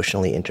become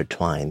emotionally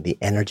intertwined, the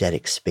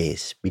energetic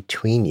space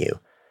between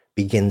you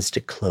begins to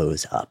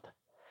close up.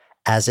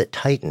 As it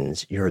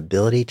tightens, your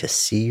ability to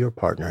see your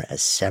partner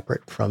as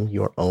separate from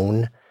your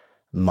own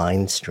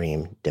mind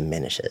stream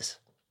diminishes.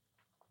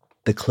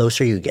 The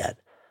closer you get,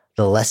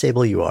 the less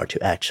able you are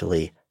to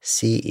actually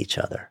see each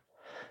other.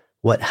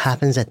 What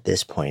happens at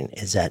this point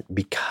is that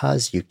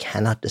because you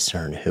cannot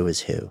discern who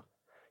is who,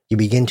 you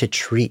begin to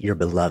treat your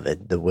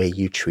beloved the way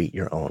you treat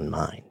your own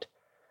mind.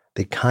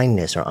 The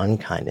kindness or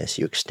unkindness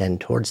you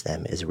extend towards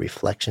them is a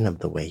reflection of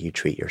the way you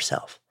treat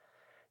yourself.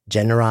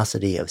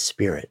 Generosity of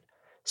spirit,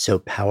 so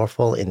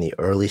powerful in the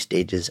early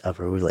stages of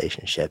a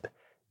relationship,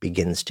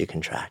 begins to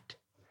contract.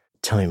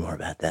 Tell me more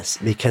about this,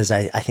 because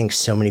I think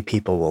so many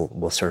people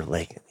will sort of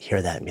like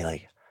hear that and be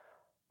like,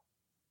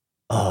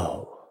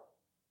 oh.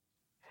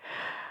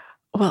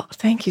 Well,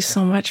 thank you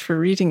so much for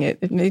reading it.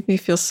 It made me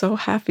feel so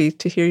happy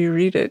to hear you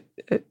read it.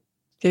 It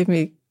gave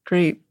me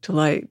great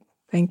delight.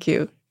 Thank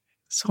you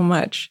so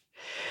much.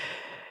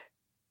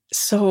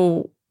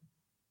 So,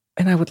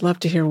 and I would love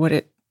to hear what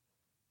it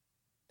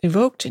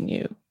evoked in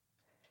you.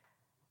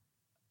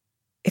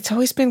 It's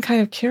always been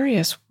kind of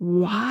curious,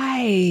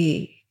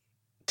 why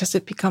does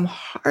it become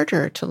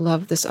harder to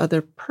love this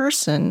other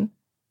person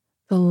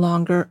the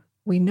longer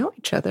we know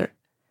each other.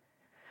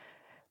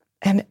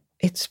 And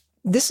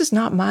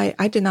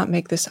I did not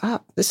make this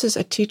up. This is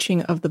a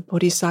teaching of the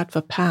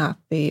Bodhisattva path,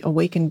 the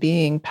awakened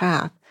being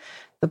path,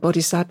 the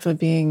Bodhisattva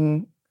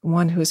being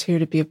one who is here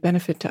to be of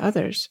benefit to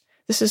others.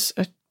 This is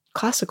a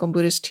classical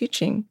Buddhist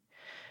teaching.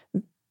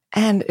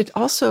 And it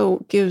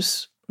also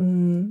gives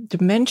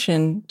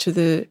dimension to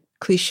the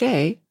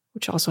cliche,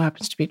 which also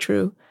happens to be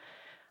true,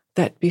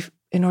 that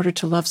in order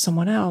to love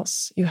someone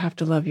else, you have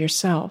to love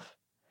yourself,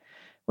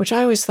 which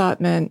I always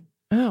thought meant,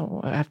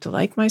 oh, I have to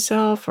like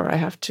myself, or I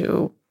have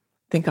to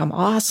think I'm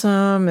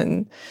awesome,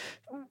 and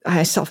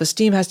my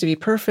self-esteem has to be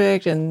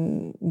perfect,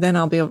 and then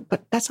I'll be able,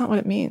 but that's not what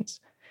it means.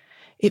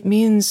 It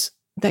means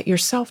that your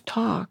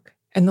self-talk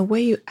and the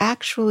way you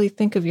actually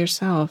think of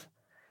yourself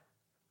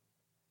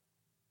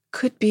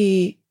could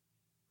be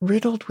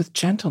riddled with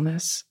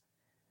gentleness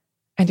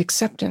and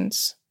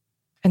acceptance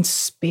and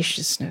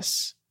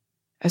spaciousness,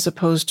 as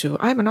opposed to,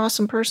 I'm an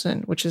awesome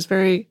person, which is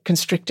very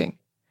constricting.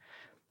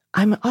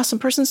 I'm an awesome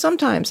person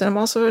sometimes, and I'm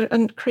also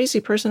a crazy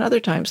person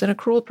other times, and a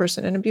cruel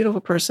person, and a beautiful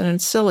person,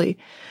 and silly.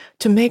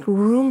 To make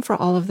room for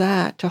all of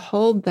that, to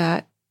hold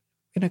that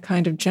in a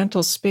kind of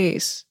gentle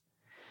space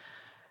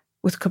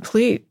with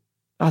complete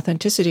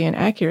authenticity and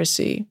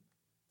accuracy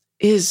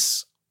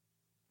is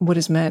what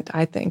is meant,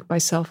 I think, by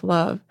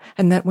self-love.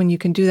 And that when you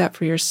can do that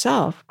for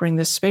yourself, bring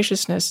this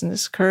spaciousness and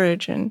this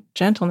courage and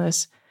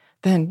gentleness,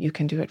 then you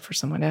can do it for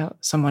someone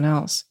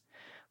else.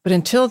 But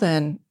until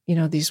then,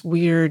 these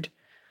weird,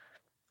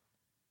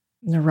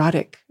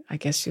 neurotic, I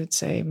guess you would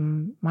say,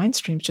 mind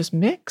streams just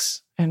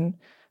mix and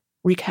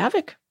wreak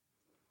havoc.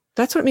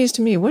 That's what it means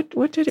to me.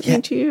 What did it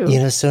mean to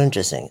you? So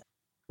interesting.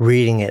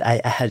 Reading it,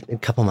 I had a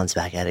couple months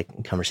back, I had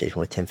a conversation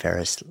with Tim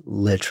Ferriss,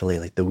 literally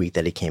like the week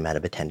that he came out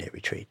of a 10-day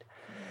retreat.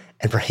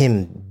 And for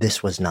him,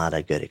 this was not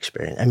a good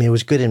experience. I mean, it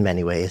was good in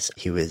many ways.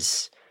 He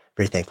was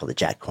very thankful that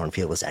Jack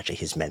Kornfield was actually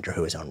his mentor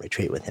who was on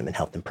retreat with him and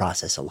helped him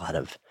process a lot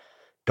of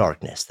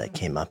darkness that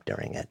came up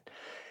during it.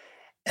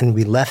 And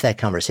we left that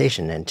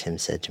conversation, and Tim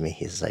said to me,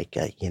 he's like,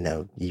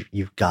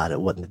 you've got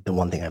to, the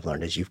one thing I've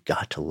learned is you've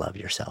got to love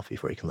yourself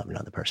before you can love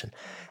another person.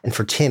 And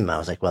for Tim, I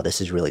was like, well, this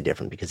is really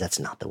different because that's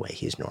not the way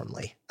he's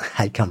normally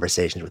had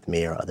conversations with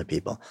me or other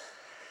people.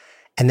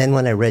 And then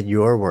when I read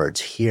your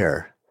words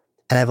here,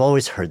 and I've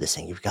always heard this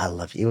thing, you've got to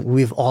love you.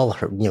 We've all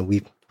heard,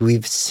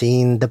 we've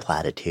seen the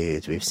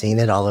platitudes. We've seen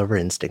it all over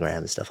Instagram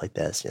and stuff like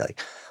this. You're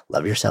like,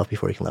 love yourself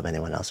before you can love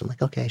anyone else. I'm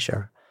like, okay,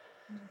 sure.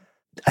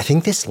 I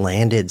think this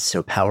landed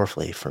so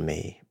powerfully for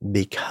me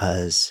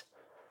because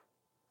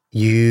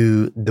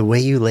the way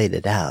you laid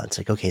it out, it's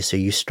like, okay, so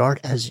you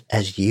start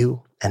as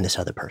you and this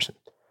other person.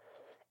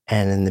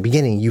 And in the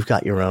beginning, you've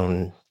got your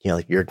own,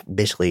 you're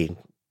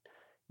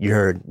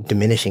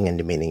diminishing and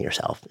demeaning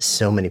yourself.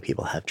 So many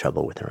people have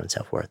trouble with their own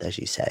self-worth, as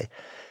you say.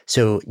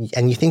 So,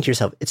 and you think to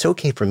yourself, it's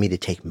okay for me to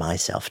take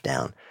myself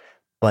down.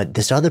 But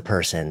this other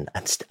person,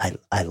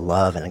 I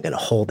love, and I'm going to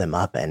hold them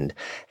up, and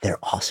they're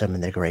awesome,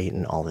 and they're great,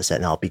 and all this,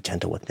 and I'll be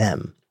gentle with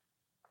them.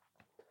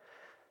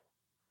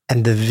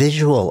 And the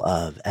visual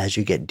of, as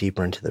you get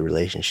deeper into the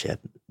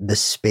relationship, the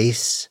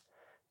space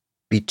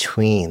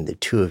between the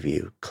two of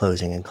you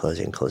closing and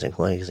closing and closing,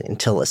 closing,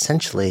 until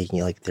essentially,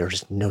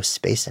 there's no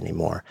space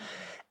anymore.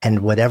 And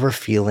whatever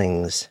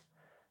feelings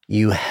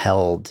you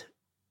held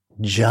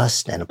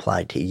just and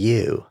applied to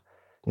you,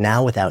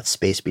 now without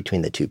space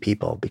between the two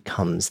people,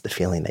 becomes the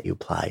feeling that you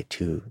apply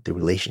to the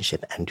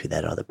relationship and to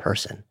that other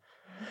person.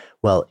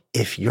 Well,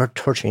 if you're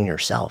torturing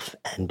yourself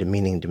and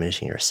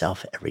diminishing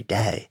yourself every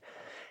day,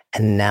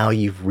 and now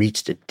you've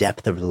reached a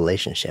depth of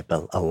relationship,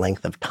 a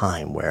length of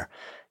time where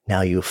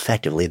now you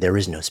effectively, there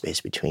is no space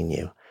between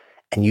you,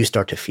 and you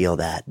start to feel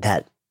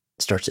that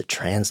starts to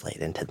translate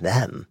into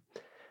them,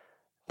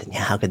 then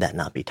how could that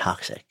not be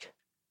toxic?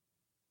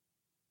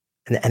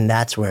 And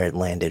that's where it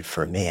landed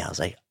for me. I was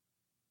like,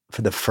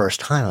 for the first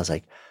time, I was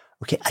like,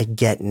 okay, I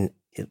get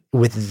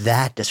with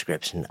that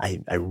description,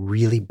 I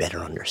really better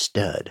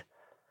understood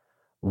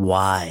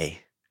why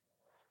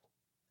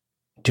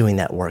doing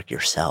that work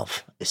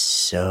yourself is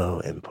so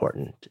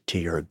important to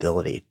your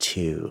ability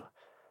to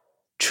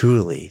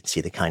truly see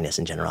the kindness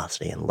and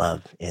generosity and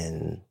love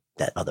in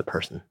that other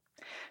person.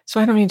 So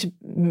I don't mean to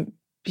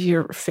be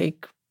your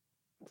fake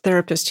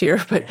therapist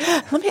here, but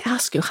let me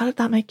ask you, how did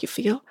that make you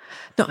feel?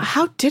 No,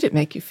 how did it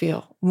make you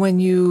feel when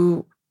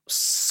you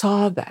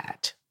saw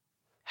that?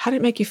 How did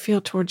it make you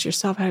feel towards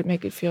yourself? How did it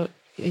make you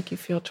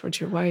feel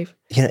towards your wife?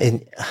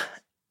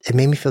 It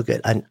made me feel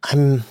good.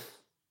 I'm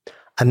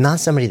not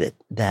somebody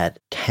that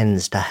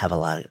tends to have a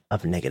lot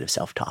of negative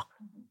self-talk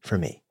for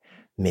me.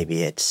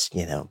 Maybe it's,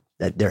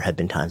 that there have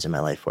been times in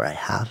my life where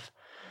I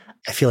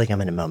feel like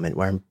I'm in a moment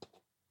where I'm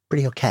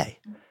pretty okay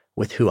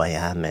with who I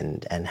am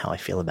and how I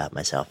feel about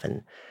myself.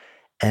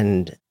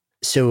 And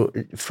so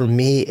for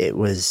me, it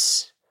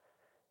was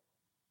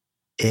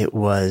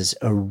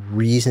a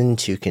reason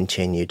to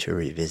continue to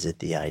revisit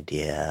the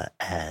idea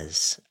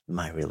as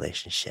my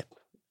relationship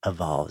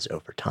evolves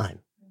over time.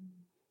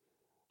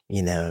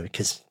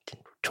 Because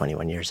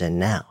 21 years in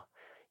now,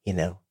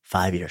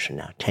 5 years from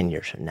now, 10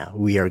 years from now,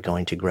 we are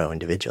going to grow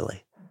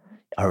individually.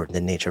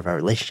 the nature of our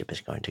relationship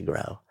is going to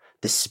grow.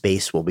 The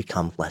space will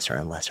become lesser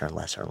and lesser and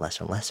lesser and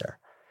lesser and lesser.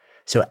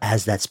 So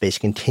as that space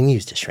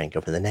continues to shrink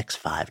over the next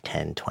 5,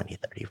 10, 20,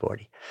 30,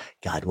 40,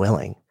 God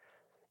willing,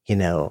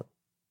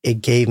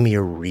 it gave me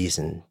a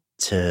reason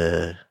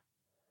to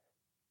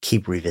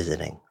keep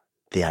revisiting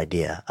the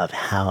idea of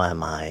how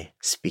am I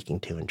speaking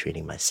to and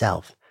treating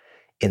myself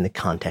in the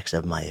context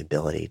of my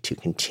ability to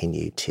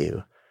continue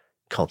to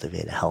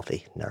cultivate a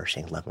healthy,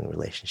 nourishing, loving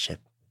relationship.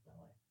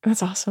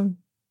 That's awesome.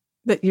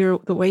 That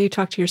the way you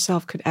talk to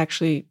yourself could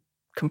actually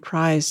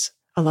comprise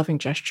a loving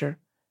gesture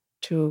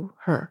to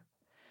her,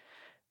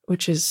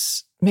 which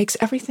makes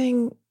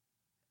everything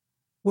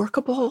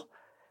workable,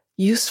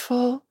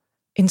 useful,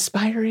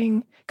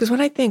 inspiring. Because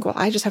when I think, well,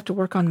 I just have to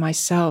work on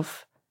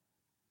myself,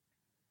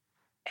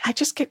 I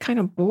just get kind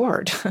of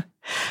bored.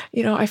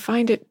 I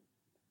find it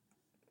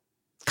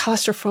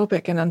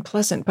claustrophobic and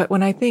unpleasant. But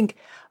when I think,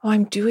 oh,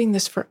 I'm doing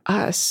this for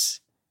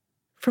us,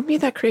 for me,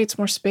 that creates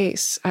more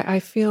space. I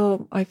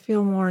feel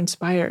more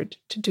inspired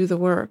to do the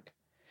work.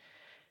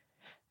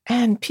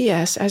 And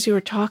P.S., as you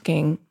were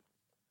talking,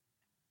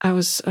 I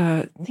was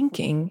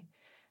thinking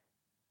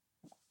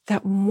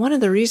that one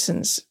of the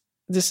reasons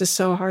this is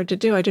so hard to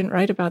do, I didn't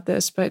write about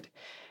this, but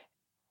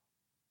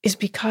is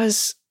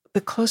because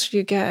the closer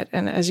you get,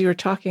 and as you were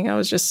talking, I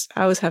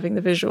was having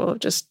the visual of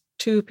just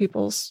two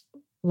people's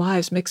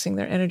lives mixing,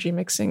 their energy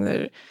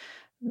mixing,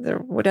 their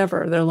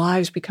whatever, their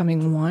lives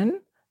becoming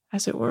one,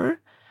 as it were.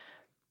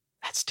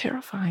 That's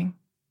terrifying.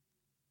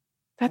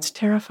 That's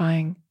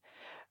terrifying.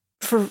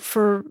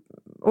 For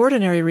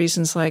ordinary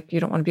reasons, like you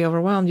don't want to be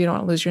overwhelmed, you don't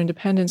want to lose your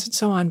independence and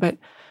so on, but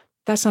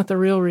that's not the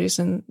real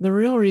reason. The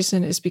real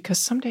reason is because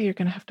someday you're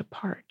going to have to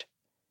part.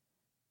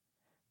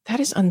 That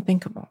is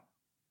unthinkable.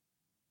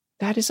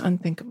 That is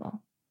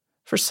unthinkable.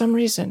 For some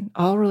reason,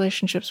 all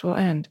relationships will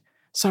end.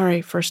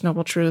 Sorry, First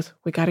Noble Truth,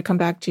 we got to come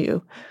back to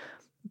you.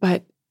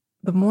 But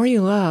the more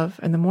you love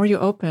and the more you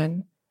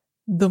open,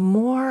 the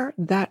more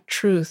that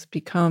truth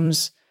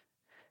becomes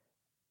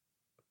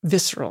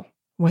visceral,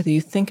 whether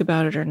you think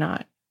about it or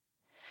not.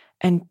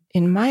 And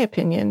in my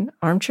opinion,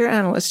 armchair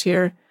analyst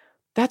here,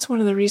 that's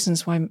one of the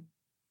reasons why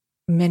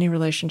many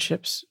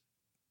relationships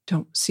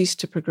don't cease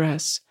to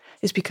progress,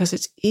 is because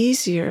it's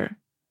easier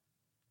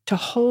to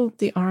hold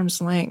the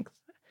arm's length,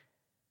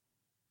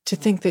 to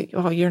think that,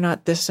 oh, you're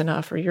not this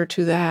enough or you're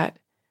too that,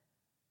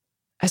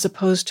 as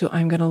opposed to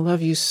I'm going to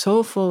love you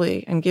so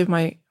fully and give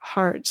my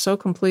heart so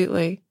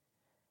completely,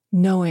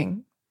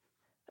 knowing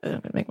that I'm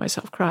going to make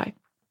myself cry,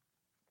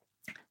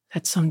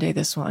 that someday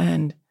this will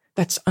end.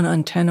 That's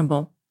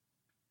untenable.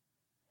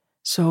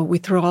 So we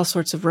throw all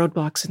sorts of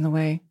roadblocks in the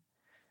way.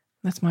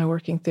 That's my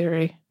working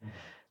theory.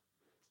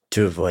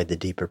 To avoid the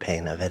deeper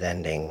pain of it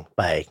ending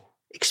by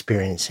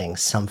experiencing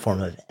some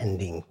form of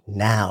ending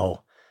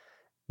now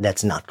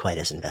that's not quite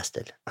as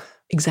invested.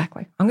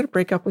 Exactly. I'm going to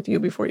break up with you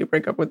before you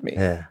break up with me.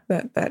 Yeah.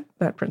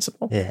 That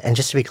principle. Yeah. And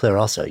just to be clear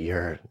also,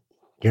 you're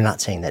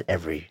not saying that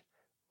every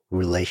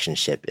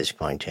relationship is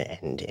going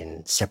to end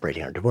in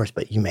separating or divorce,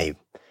 but you may,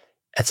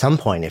 at some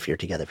point, if you're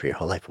together for your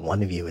whole life,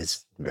 one of you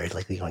is very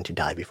likely going to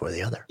die before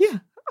the other. Yeah.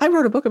 I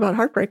wrote a book about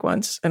heartbreak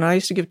once, and I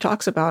used to give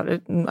talks about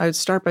it. And I would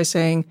start by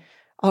saying,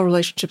 all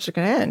relationships are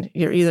going to end.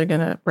 You're either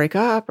going to break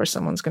up or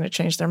someone's going to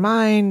change their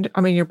mind.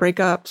 I mean, you break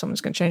up, someone's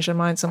going to change their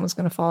mind, someone's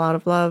going to fall out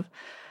of love.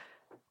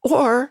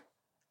 Or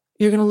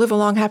you're going to live a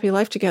long, happy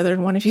life together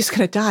and one of you's going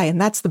to die. And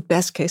that's the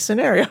best case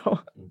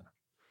scenario.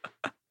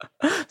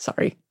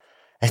 Sorry.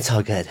 It's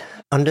all good.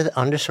 Under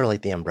sort of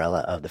like the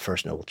umbrella of the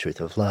First Noble Truth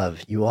of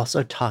Love, you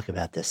also talk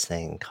about this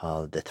thing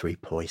called the 3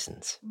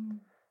 poisons.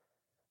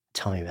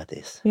 Tell me about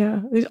these. Yeah.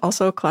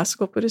 Also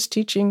classical Buddhist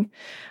teaching.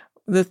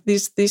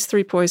 These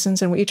 3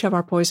 poisons, and we each have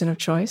our poison of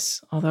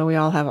choice, although we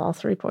all have all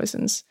 3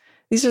 poisons.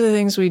 These are the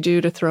things we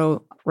do to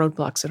throw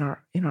roadblocks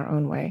in our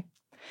own way.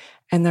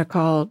 And they're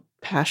called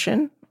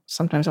passion,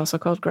 sometimes also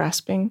called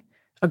grasping,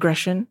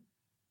 aggression,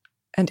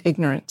 and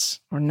ignorance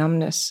or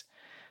numbness.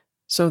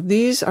 So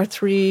these are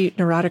 3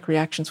 neurotic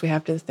reactions we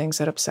have to the things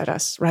that upset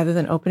us. Rather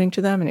than opening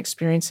to them and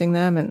experiencing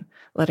them and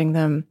letting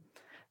them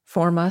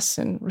form us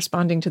and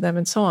responding to them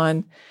and so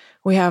on,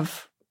 we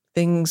have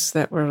things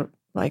that were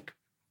like,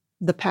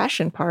 the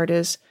passion part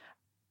is,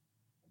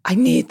 I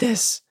need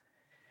this.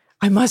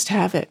 I must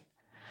have it.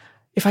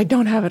 If I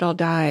don't have it, I'll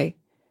die.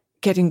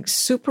 Getting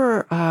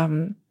super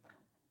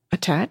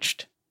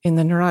attached in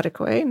the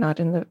neurotic way, not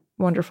in the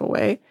wonderful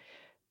way,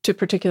 to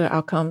particular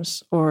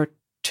outcomes or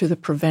to the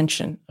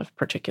prevention of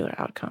particular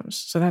outcomes.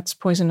 So that's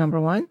poison number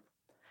 1.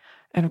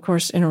 And of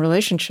course, in a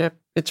relationship,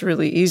 it's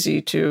really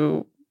easy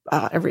to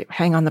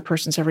hang on the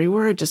person's every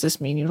word. Does this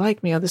mean you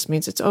like me? Oh, this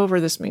means it's over.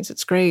 This means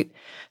it's great.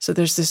 So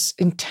there's this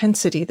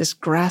intensity, this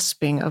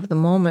grasping of the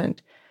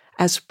moment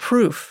as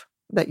proof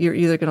that you're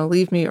either going to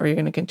leave me or you're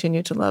going to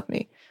continue to love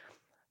me.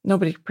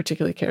 Nobody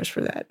particularly cares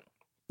for that,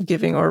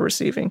 giving or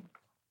receiving.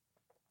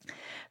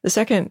 The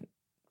second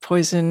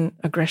poison,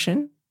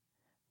 aggression,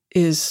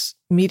 is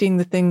meeting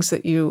the things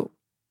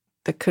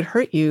that could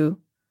hurt you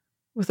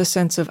with a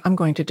sense of, I'm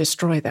going to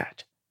destroy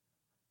that.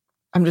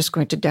 I'm just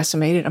going to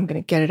decimate it. I'm going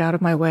to get it out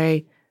of my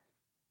way.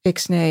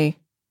 Ixnay,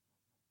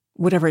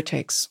 whatever it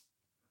takes.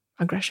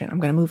 Aggression. I'm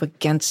going to move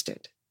against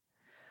it.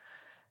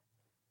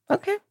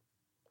 Okay.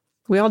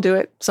 We all do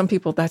it. Some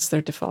people, that's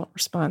their default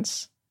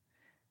response.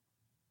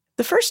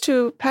 The first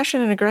two,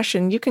 passion and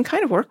aggression, you can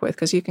kind of work with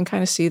because you can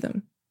kind of see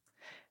them.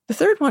 The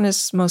third one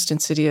is most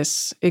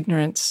insidious,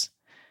 ignorance.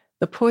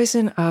 The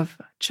poison of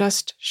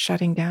just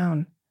shutting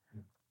down,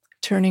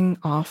 turning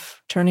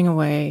off, turning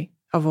away,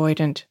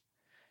 avoidant.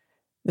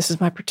 This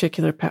is my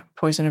particular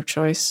poison of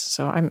choice,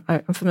 so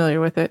I'm familiar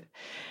with it.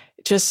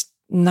 Just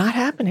not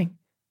happening.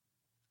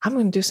 I'm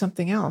going to do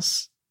something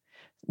else.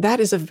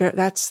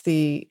 That's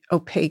the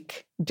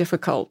opaque,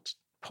 difficult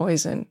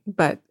poison.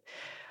 But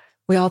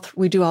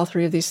we do all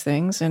three of these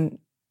things, and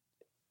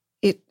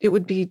it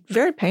would be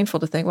very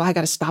painful to think, well, I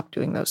got to stop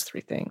doing those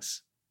three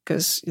things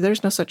because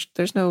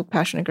there's no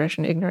passion,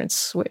 aggression, ignorance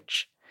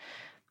switch.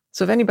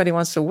 So if anybody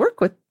wants to work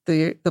with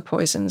the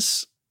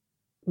poisons,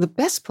 the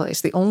best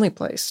place, the only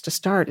place to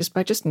start is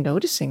by just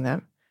noticing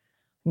them,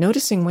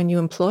 noticing when you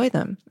employ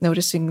them,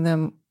 noticing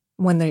them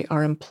when they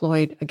are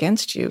employed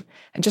against you,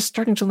 and just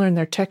starting to learn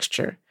their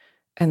texture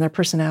and their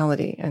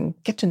personality and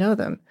get to know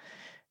them.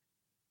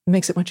 It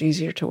makes it much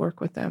easier to work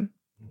with them.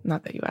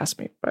 Not that you asked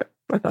me, but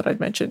I thought I'd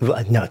mention.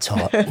 Well, no, it's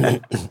all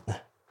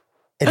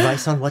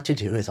advice on what to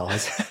do is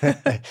always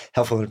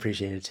helpful and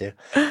appreciated too.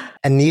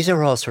 And these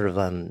are all sort of,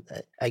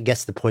 I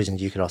guess the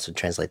poisons, you could also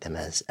translate them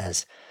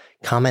as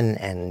common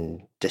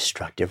and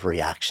destructive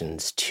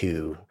reactions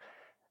to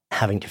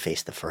having to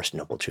face the first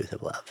noble truth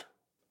of love.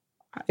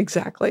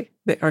 Exactly.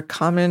 They are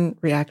common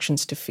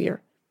reactions to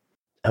fear.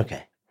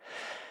 Okay.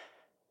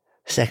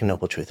 Second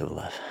noble truth of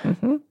love.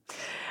 Mm-hmm.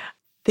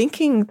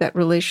 Thinking that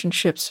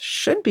relationships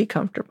should be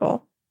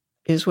comfortable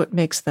is what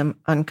makes them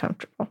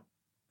uncomfortable.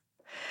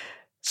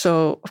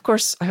 So, of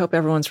course, I hope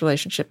everyone's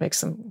relationship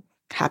makes them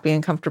happy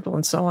and comfortable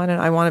and so on.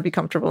 And I want to be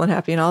comfortable and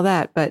happy and all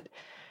that. But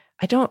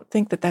I don't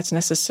think that that's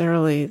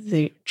necessarily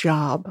the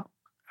job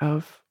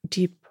of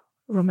deep,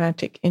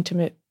 romantic,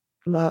 intimate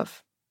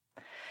love.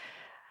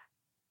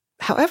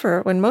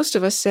 However, when most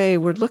of us say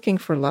we're looking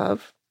for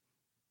love,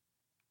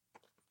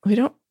 we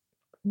don't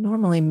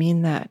normally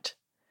mean that.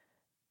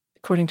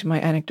 According to my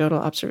anecdotal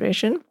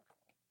observation,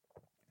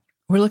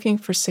 we're looking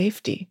for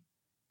safety.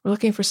 We're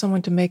looking for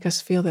someone to make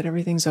us feel that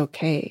everything's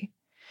okay,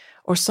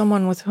 or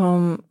someone with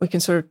whom we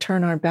can sort of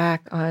turn our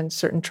back on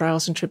certain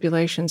trials and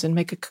tribulations and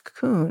make a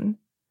cocoon.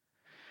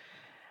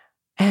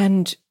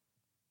 And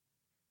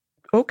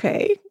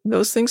okay,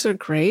 those things are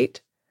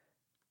great.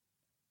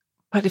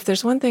 But if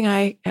there's one thing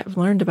I have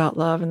learned about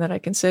love and that I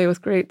can say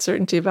with great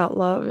certainty about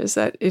love is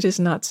that it is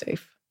not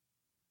safe.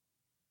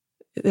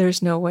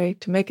 There's no way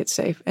to make it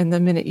safe. And the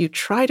minute you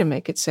try to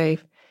make it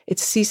safe, it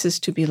ceases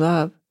to be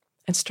love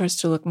and starts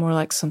to look more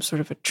like some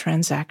sort of a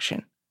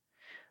transaction.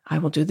 I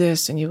will do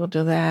this and you will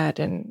do that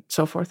and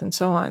so forth and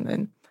so on.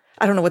 And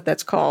I don't know what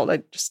that's called.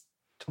 I just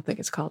don't think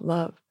it's called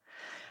love.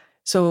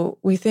 So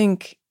we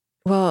think,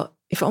 well,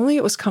 if only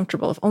it was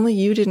comfortable, if only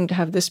you didn't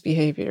have this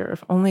behavior,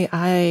 if only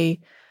I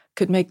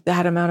could make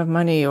that amount of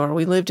money, or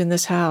we lived in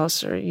this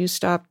house, or you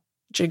stopped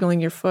jiggling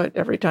your foot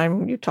every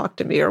time you talk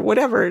to me, or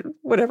whatever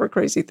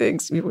crazy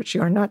things, which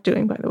you are not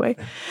doing, by the way,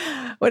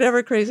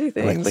 whatever crazy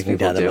things I'm like looking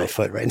down at my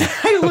foot right now.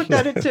 I looked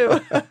at it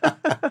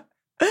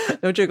too.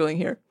 No jiggling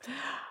here.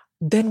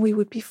 Then we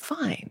would be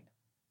fine.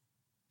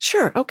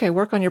 Sure, okay,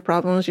 work on your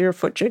problems, your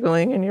foot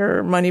jiggling and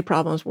your money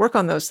problems. Work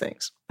on those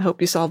things. I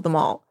hope you solve them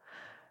all.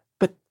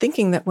 But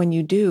thinking that when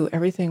you do,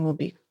 everything will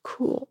be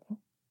cool,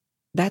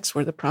 that's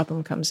where the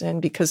problem comes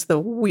in, because the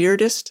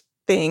weirdest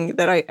thing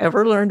that I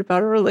ever learned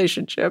about a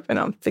relationship, and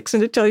I'm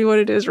fixing to tell you what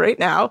it is right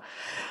now,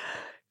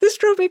 this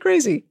drove me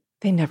crazy.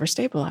 They never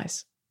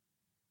stabilize.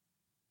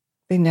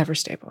 They never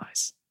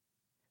stabilize.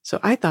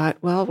 So I thought,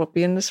 well, we'll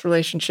be in this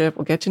relationship,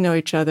 we'll get to know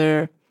each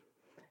other,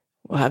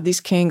 we'll have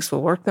these kinks,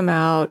 we'll work them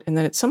out, and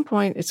then at some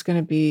point it's going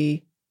to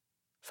be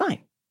fine.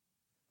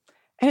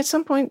 And at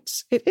some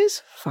point it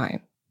is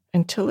fine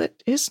until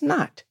it is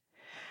not.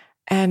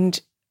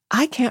 And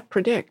I can't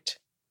predict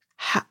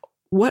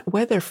what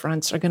weather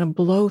fronts are going to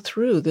blow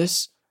through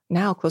this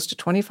now close to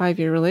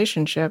 25-year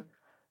relationship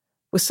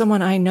with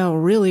someone I know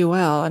really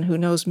well and who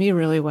knows me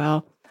really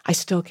well. I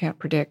still can't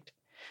predict.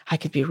 I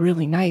could be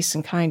really nice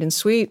and kind and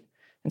sweet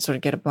and sort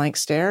of get a blank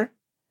stare.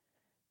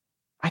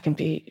 I can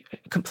be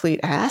a complete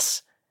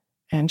ass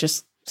and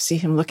just see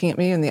him looking at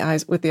me in the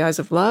eyes with the eyes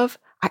of love.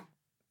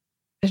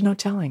 There's no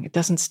telling. It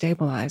doesn't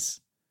stabilize.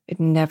 It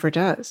never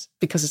does,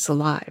 because it's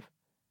alive.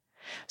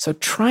 So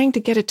trying to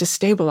get it to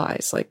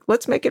stabilize, like,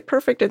 let's make it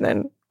perfect and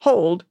then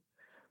hold,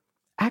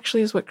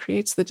 actually is what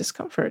creates the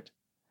discomfort.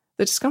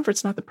 The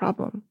discomfort's not the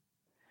problem.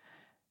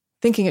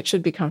 Thinking it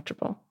should be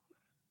comfortable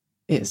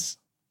is.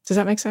 Does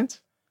that make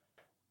sense?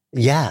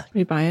 Yeah. Are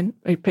you buying?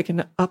 Are you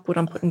picking up what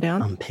I'm putting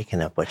down? I'm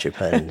picking up what you're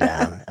putting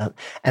down.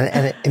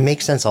 And it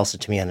makes sense also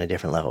to me on a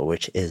different level,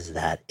 which is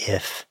that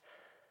if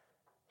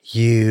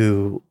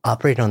you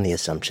operate on the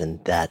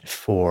assumption that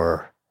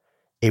for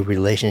a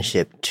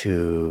relationship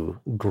to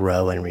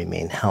grow and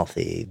remain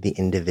healthy, the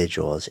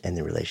individuals in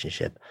the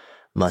relationship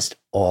must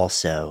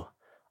also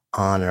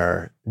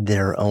honor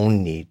their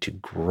own need to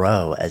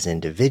grow as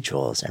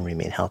individuals and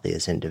remain healthy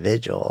as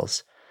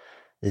individuals,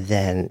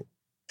 then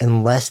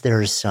unless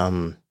there's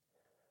some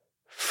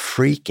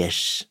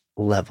freakish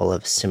level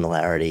of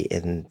similarity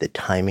in the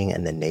timing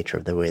and the nature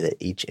of the way that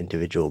each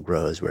individual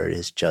grows, where it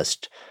is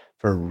just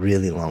for a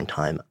really long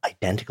time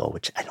identical,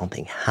 which I don't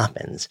think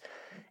happens,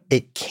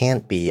 it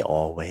can't be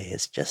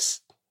always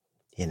just,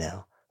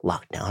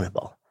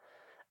 lockdownable.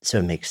 So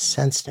it makes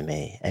sense to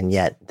me. And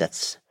yet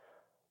that's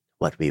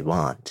what we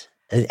want.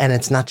 And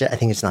it's not just, I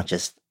think it's not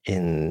just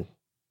in,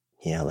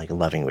 like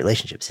loving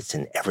relationships, it's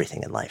in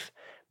everything in life.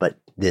 But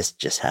this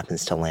just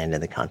happens to land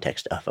in the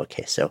context of,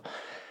 okay, so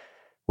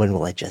when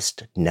will I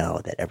just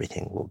know that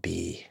everything will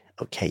be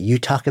okay? You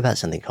talk about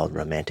something called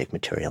romantic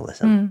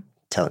materialism.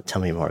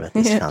 Tell me more about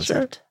this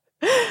concept.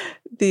 Sure.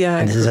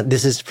 And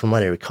this is, from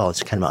what I recall,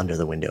 it's kind of under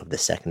the window of the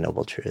second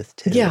noble truth,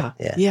 too.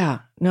 Yeah.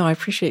 No, I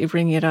appreciate you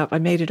bringing it up. I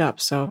made it up,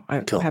 so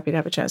I'm happy to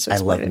have a chance to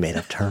explain it. I love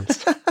made-up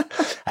terms.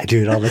 I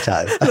do it all the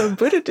time. The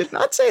Buddha did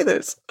not say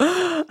this.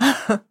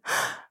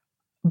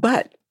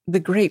 But the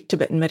great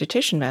Tibetan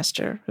meditation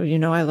master, who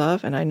I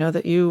love, and I know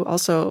that you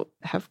also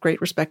have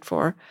great respect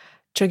for,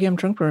 Chogyam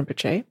Trungpa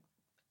Rinpoche,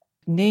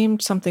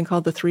 named something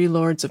called the Three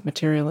Lords of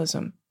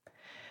Materialism.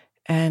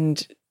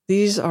 And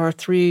these are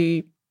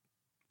three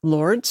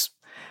lords,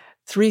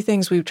 three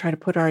things we try to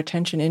put our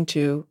attention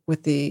into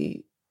with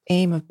the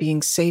aim of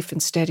being safe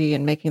and steady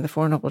and making the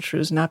Four Noble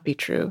Truths not be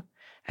true,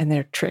 and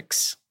they're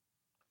tricks.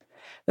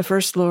 The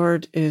first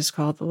lord is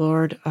called the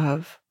Lord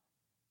of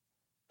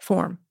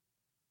Form.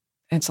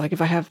 And it's like,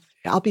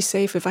 I'll be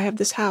safe if I have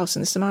this house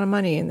and this amount of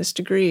money and this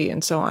degree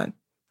and so on.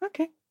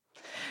 Okay.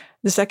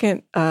 The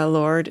second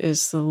Lord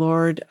is the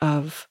Lord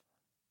of,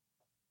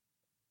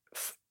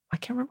 I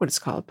can't remember what it's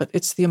called, but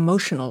it's the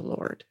emotional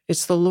Lord.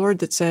 It's the Lord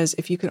that says,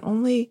 if you can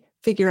only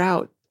figure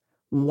out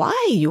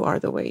why you are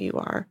the way you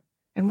are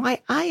and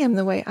why I am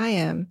the way I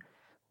am,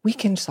 we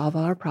can solve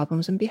all our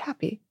problems and be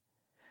happy.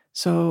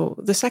 So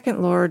the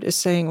second Lord is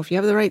saying, if you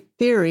have the right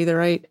theory, the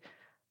right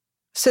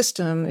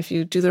system, if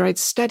you do the right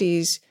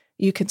studies,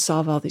 you can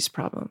solve all these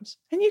problems.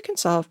 And you can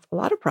solve a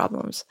lot of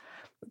problems.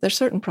 There's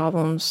certain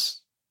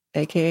problems,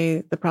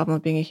 aka the problem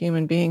of being a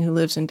human being who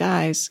lives and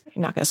dies.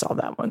 You're not going to solve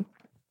that one.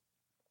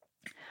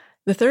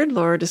 The third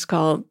Lord is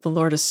called the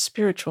Lord of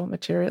Spiritual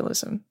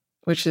Materialism,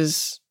 which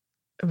is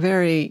a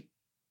very,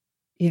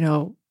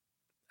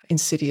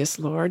 insidious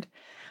Lord.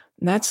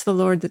 And that's the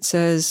Lord that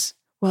says,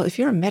 well, if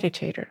you're a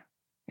meditator,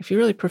 if you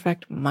really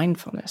perfect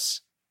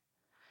mindfulness,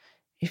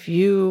 if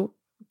you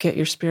get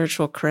your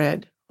spiritual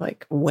cred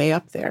like way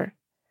up there,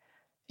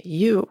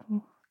 you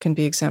can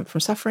be exempt from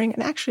suffering,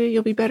 and actually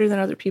you'll be better than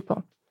other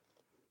people.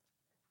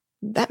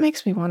 That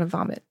makes me want to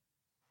vomit.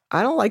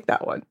 I don't like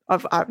that one.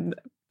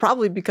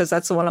 Probably because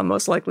that's the one I'm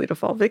most likely to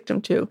fall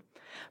victim to.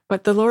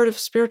 But the Lord of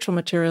Spiritual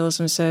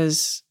Materialism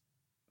says,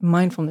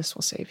 mindfulness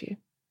will save you.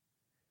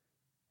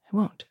 It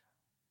won't.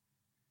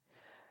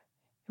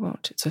 It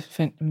won't. It's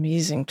an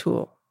amazing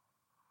tool.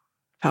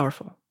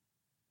 Powerful.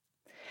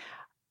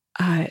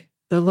 The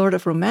Lord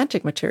of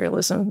Romantic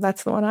Materialism,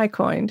 that's the one I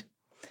coined,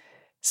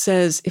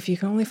 says, if you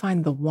can only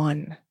find the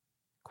one,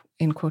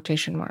 in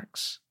quotation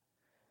marks,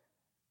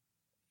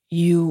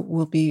 you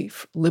will be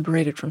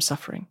liberated from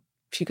suffering.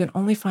 If you can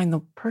only find the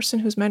person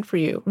who's meant for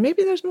you,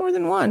 maybe there's more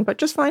than one, but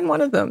just find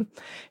one of them.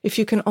 If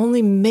you can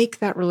only make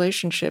that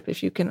relationship,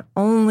 if you can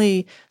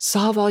only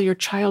solve all your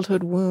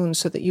childhood wounds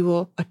so that you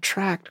will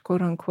attract,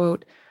 quote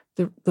unquote,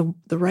 the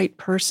right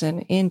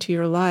person into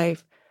your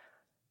life,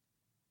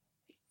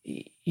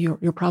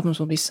 your problems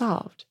will be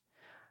solved.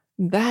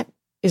 That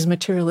is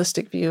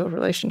materialistic view of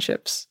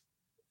relationships.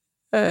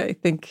 I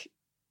think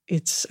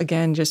it's,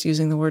 again, just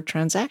using the word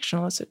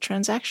transactional. It's a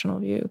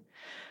transactional view.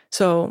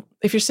 So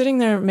if you're sitting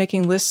there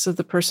making lists of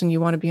the person you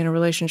want to be in a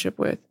relationship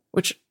with,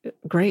 which,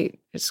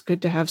 great, it's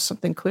good to have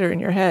something clear in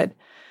your head.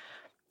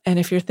 And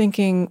if you're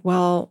thinking,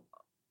 well,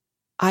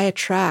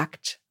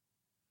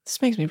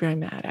 this makes me very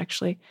mad,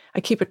 actually. I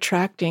keep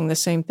attracting the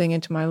same thing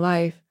into my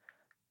life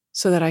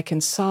so that I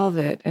can solve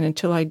it. And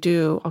until I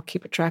do, I'll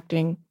keep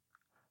attracting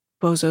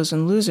bozos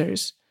and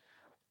losers.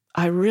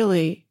 I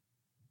really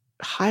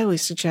highly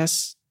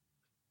suggest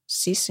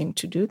ceasing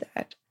to do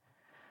that.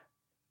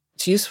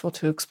 It's useful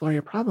to explore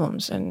your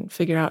problems and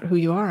figure out who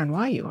you are and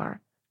why you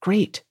are.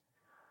 Great.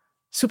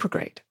 Super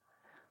great.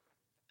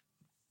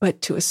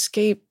 But to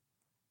escape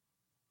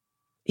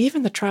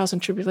even the trials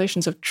and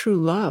tribulations of true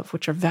love,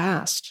 which are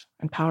vast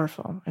and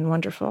powerful and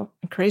wonderful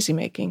and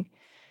crazy-making,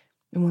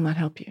 it will not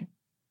help you.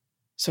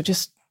 So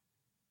just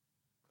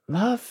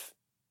love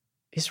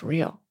is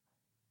real,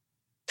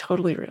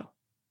 totally real.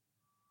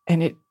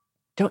 And you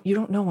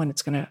don't know when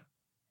it's going to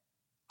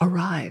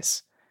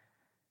arise.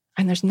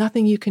 And there's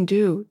nothing you can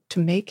do to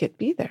make it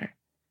be there.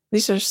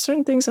 These are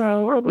certain things in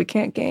our world we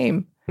can't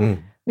game.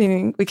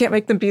 Meaning we can't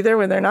make them be there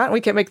when they're not, and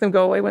we can't make them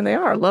go away when they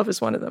are. Love is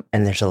one of them.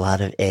 And there's a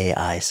lot of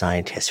AI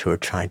scientists who are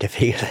trying to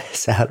figure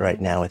this out right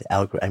now with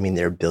algorithms. I mean,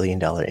 there are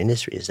billion-dollar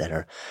industries that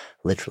are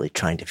literally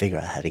trying to figure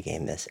out how to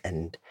game this.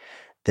 And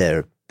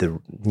the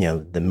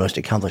most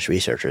accomplished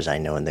researchers I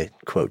know in the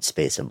quote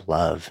space of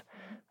love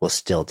will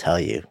still tell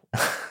you,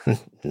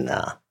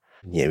 nah.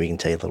 Yeah, we can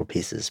tell you little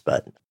pieces,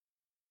 but.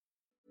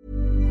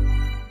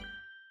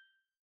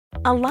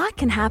 A lot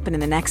can happen in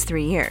the next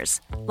 3 years.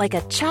 Like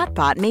a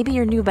chatbot may be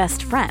your new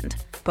best friend.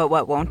 But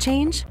what won't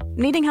change?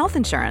 Needing health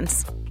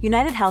insurance.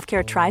 United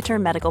Healthcare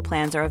Tri-Term Medical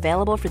Plans are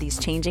available for these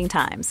changing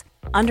times.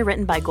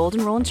 Underwritten by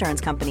Golden Rule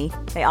Insurance Company,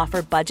 they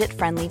offer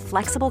budget-friendly,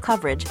 flexible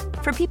coverage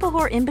for people who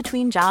are in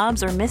between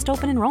jobs or missed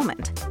open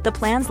enrollment. The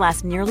plans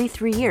last nearly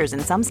 3 years in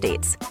some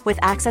states, with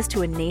access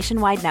to a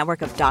nationwide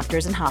network of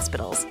doctors and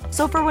hospitals.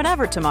 So for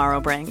whatever tomorrow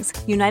brings,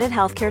 United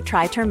Healthcare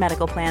Tri-Term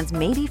Medical Plans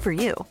may be for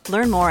you.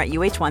 Learn more at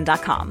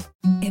uh1.com.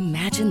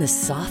 Imagine the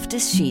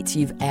softest sheets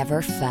you've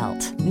ever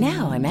felt.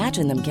 Now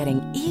imagine them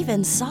getting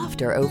even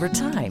softer over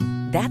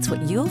time. That's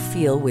what you'll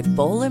feel with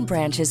Boll &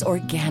 Branch's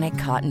organic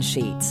cotton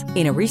sheets.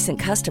 In a recent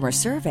customer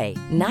survey,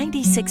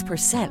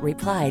 96%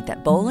 replied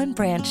that Boll &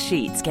 Branch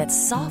sheets get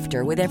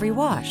softer with every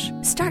wash.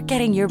 Start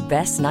getting your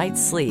best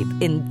night's sleep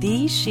in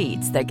these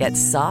sheets that get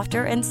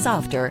softer and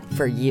softer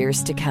for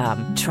years to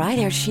come. Try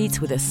their sheets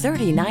with a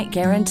 30-night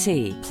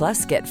guarantee.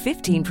 Plus, get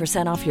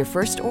 15% off your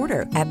first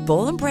order at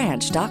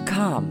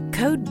bollandbranch.com.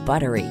 Code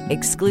BUTTERY.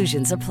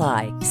 Exclusions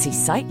apply. See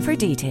site for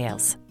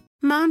details.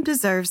 Mom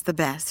deserves the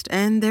best,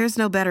 and there's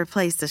no better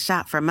place to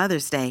shop for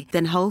Mother's Day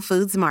than Whole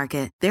Foods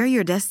Market. They're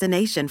your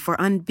destination for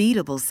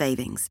unbeatable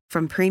savings,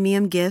 from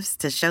premium gifts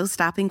to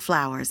show-stopping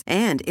flowers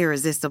and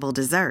irresistible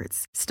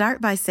desserts. Start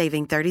by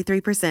saving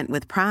 33%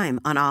 with Prime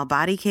on all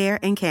body care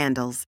and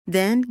candles.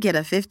 Then get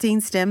a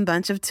 15-stem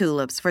bunch of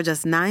tulips for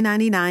just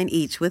 $9.99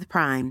 each with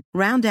Prime.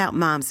 Round out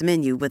Mom's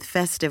menu with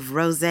festive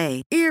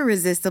rosé,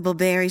 irresistible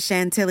berry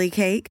chantilly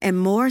cake, and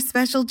more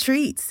special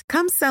treats.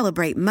 Come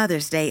celebrate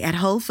Mother's Day at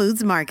Whole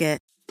Foods Market.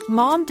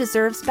 Mom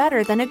deserves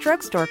better than a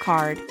drugstore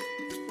card.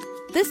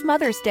 This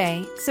Mother's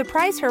Day,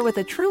 surprise her with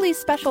a truly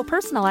special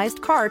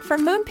personalized card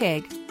from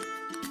Moonpig.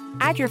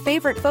 Add your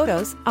favorite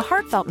photos, a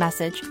heartfelt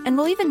message, and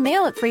we'll even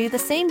mail it for you the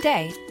same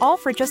day, all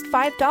for just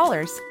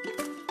 $5.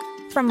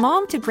 From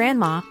mom to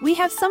grandma, we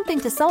have something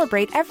to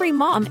celebrate every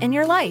mom in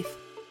your life.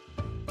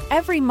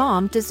 Every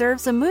mom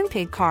deserves a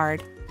Moonpig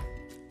card.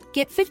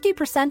 Get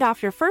 50%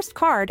 off your first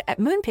card at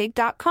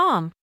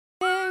moonpig.com.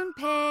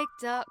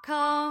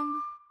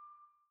 Moonpig.com.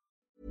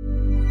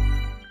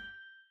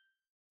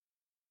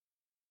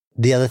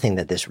 The other thing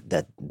that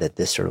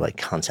this sort of like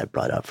concept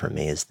brought up for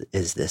me is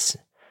this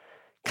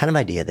kind of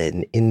idea that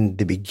in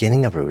the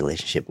beginning of a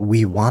relationship,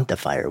 we want the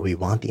fire, we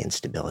want the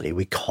instability.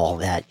 We call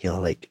that,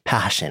 like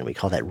passion. We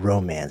call that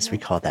romance. We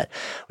call that,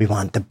 we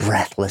want the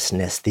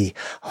breathlessness, the,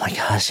 oh my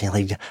gosh,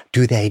 like,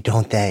 do they,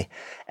 don't they?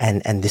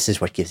 And this is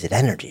what gives it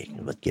energy,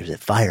 what gives it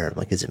fire,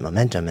 what gives it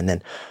momentum. And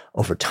then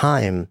over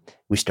time,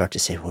 we start to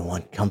say, we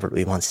want comfort,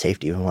 we want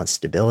safety, we want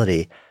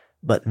stability.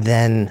 But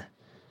then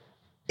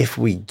if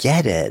we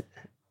get it,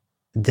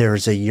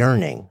 there's a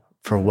yearning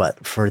for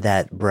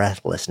that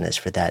breathlessness,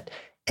 for that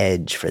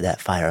edge, for that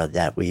fire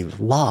that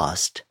we've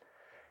lost.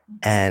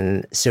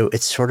 And so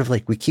it's sort of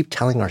like we keep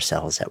telling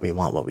ourselves that we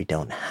want what we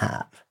don't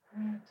have,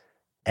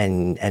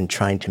 and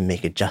trying to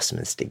make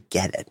adjustments to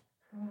get it,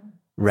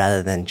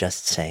 rather than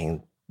just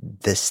saying,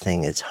 this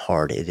thing is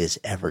hard, it is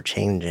ever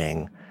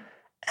changing,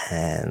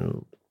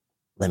 and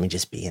let me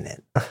just be in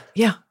it.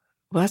 Yeah.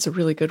 Well, that's a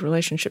really good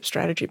relationship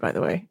strategy, by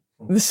the way.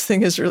 This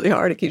thing is really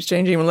hard. It keeps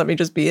changing. Well, let me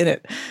just be in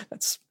it.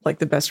 That's like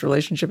the best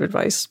relationship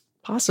advice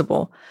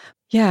possible.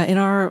 Yeah. In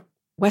our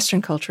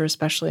Western culture,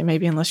 especially,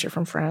 maybe unless you're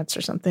from France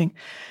or something,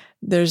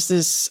 there's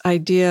this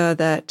idea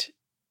that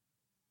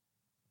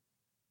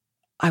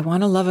I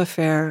want a love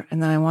affair,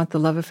 and then I want the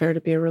love affair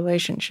to be a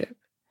relationship.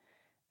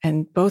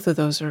 And both of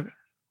those are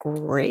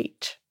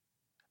great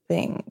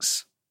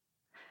things.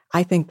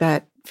 I think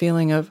that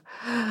feeling of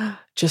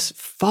just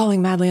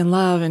falling madly in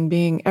love and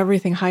being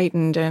everything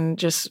heightened and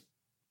just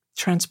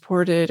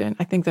transported, and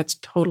I think that's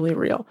totally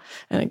real.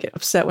 And I get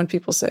upset when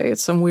people say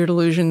it's some weird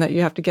illusion that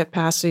you have to get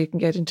past so you can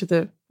get into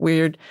the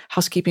weird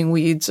housekeeping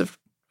weeds of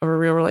a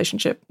real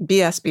relationship.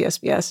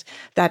 BS.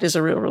 That is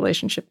a real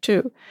relationship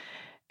too.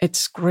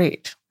 It's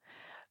great.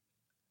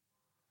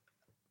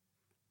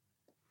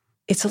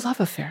 It's a love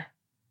affair.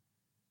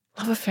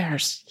 Love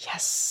affairs,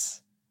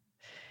 yes.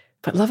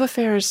 But love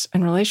affairs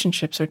and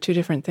relationships are two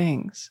different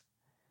things.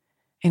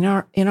 In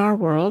our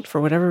world, for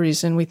whatever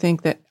reason, we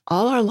think that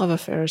all our love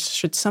affairs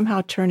should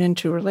somehow turn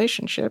into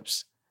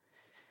relationships,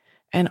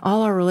 and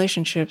all our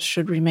relationships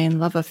should remain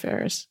love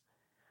affairs.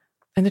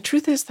 And the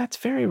truth is that's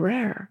very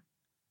rare.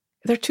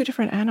 They're two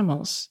different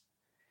animals.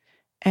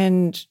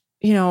 And,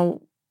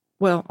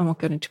 well, I won't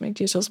get into many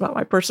details about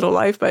my personal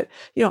life, but,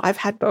 I've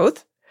had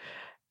both.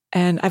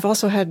 And I've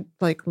also had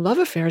like love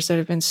affairs that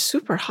have been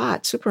super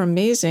hot, super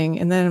amazing.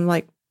 And then I'm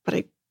like, but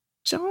I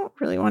don't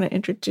really want to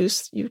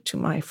introduce you to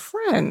my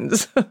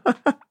friends.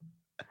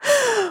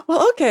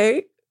 Well,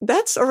 okay,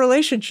 that's a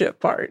relationship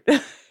part.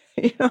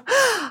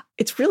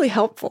 It's really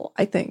helpful,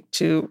 I think,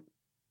 to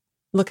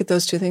look at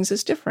those two things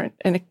as different.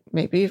 And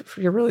maybe if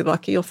you're really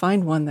lucky, you'll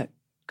find one that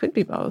could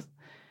be both.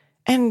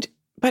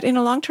 But in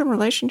a long-term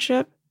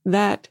relationship,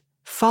 that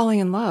falling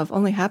in love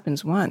only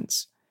happens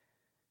once.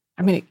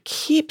 I mean, it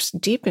keeps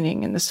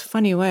deepening in this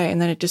funny way,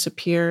 and then it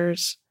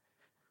disappears,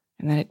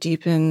 and then it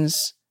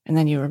deepens, and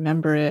then you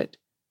remember it.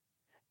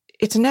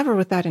 It's never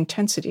with that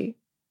intensity.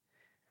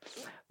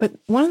 But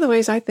one of the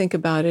ways I think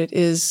about it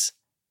is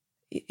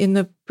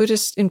in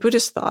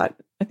Buddhist thought.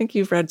 I think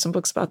you've read some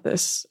books about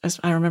this, as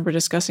I remember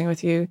discussing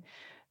with you.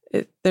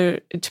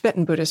 In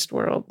Tibetan Buddhist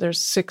world, there's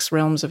 6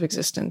 realms of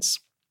existence.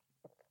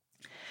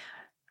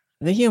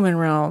 The human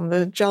realm,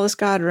 the jealous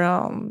God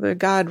realm,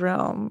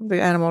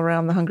 the animal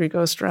realm, the hungry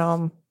ghost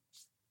realm,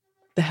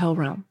 the hell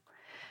realm.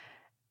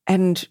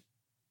 And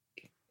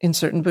in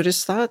certain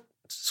Buddhist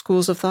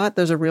schools of thought,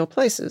 those are real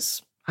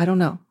places. I don't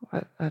know.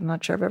 I'm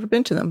not sure I've ever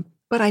been to them.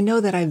 But I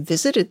know that I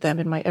visited them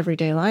in my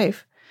everyday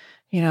life.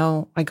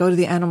 I go to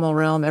the animal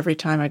realm every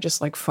time I just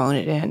like phone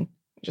it in.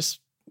 Just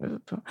go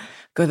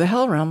to the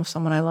hell realm if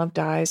someone I love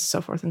dies,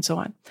 so forth and so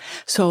on.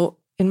 So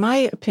in my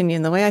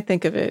opinion, the way I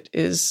think of it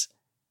is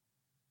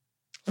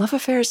love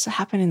affairs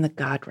happen in the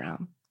God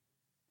realm.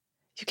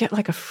 You get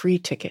like a free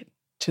ticket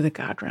to the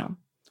God realm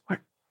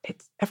where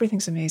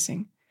everything's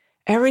amazing.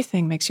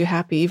 Everything makes you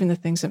happy, even the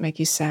things that make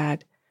you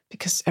sad,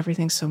 because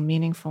everything's so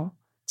meaningful.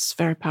 It's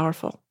very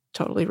powerful,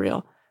 totally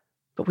real.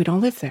 But we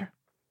don't live there.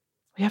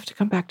 We have to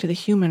come back to the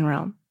human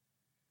realm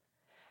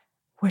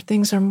where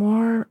things are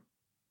more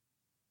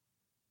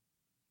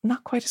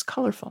not quite as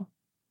colorful.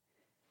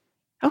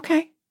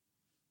 Okay,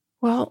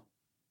 well,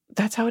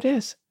 that's how it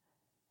is.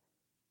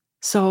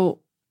 So,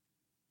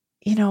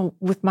 in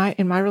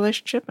my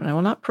relationship, and I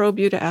will not probe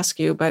you to ask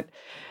you, but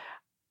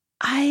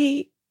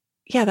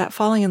that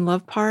falling in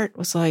love part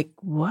was like,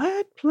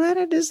 what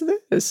planet is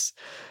this?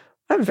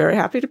 I'm very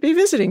happy to be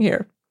visiting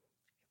here.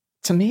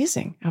 It's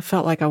amazing. I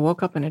felt like I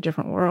woke up in a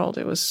different world.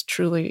 It was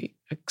truly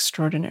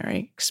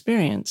extraordinary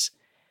experience.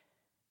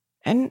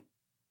 And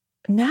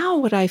now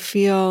what I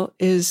feel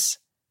is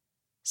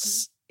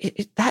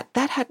that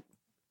had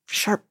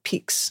sharp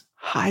peaks,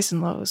 highs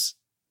and lows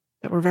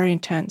that were very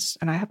intense,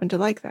 and I happen to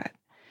like that.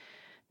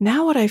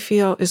 Now what I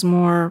feel is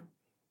more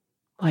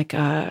like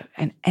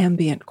an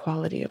ambient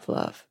quality of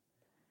love.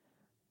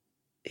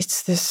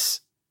 It's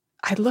this,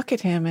 I look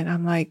at him and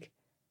I'm like,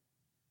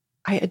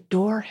 I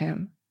adore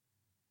him.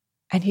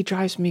 And he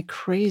drives me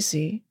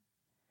crazy.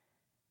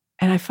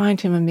 And I find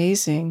him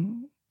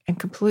amazing and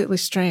completely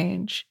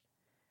strange.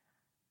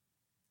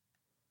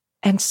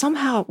 And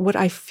somehow what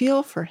I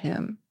feel for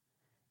him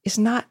is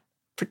not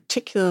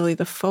particularly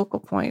the focal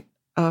point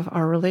of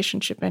our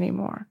relationship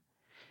anymore.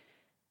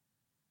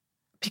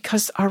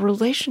 Because our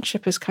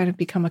relationship has kind of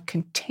become a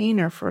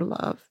container for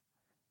love.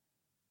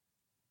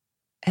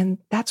 And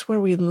that's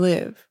where we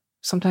live.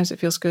 Sometimes it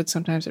feels good,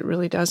 sometimes it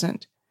really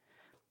doesn't.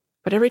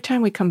 But every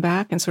time we come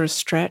back and sort of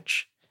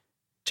stretch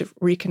to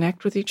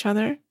reconnect with each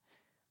other,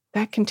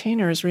 that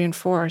container is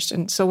reinforced.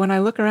 And so when I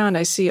look around,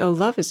 I see,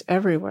 love is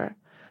everywhere.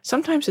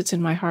 Sometimes it's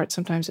in my heart,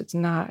 sometimes it's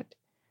not.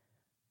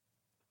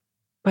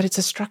 But it's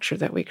a structure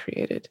that we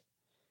created. It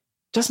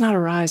does not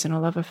arise in a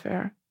love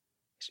affair.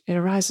 It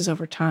arises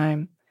over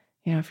time,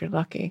 if you're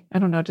lucky. I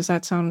don't know, does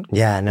that sound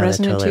that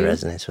resonant totally to you?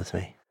 resonates with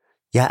me.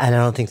 Yeah, and I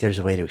don't think there's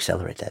a way to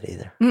accelerate that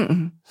either.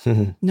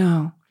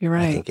 No, you're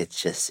right. I think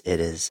it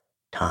is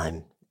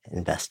time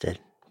invested,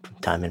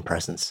 time and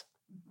presence.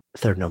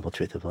 Third noble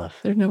truth of love.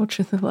 Third noble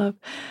truth of love.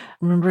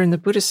 Remember, in the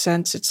Buddhist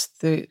sense, it's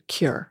the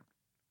cure.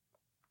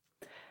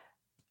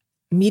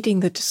 Meeting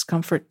the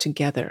discomfort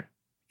together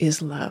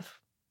is love.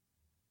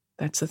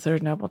 That's the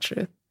third noble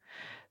truth.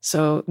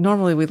 So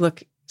normally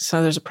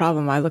so there's a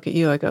problem. I look at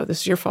you, I go,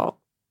 this is your fault.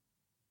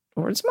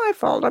 Or it's my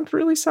fault. I'm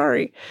really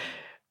sorry.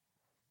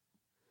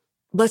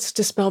 Let's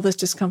dispel this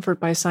discomfort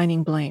by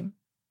assigning blame.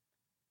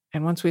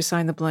 And once we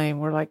assign the blame,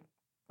 we're like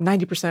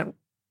 90%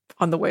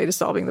 on the way to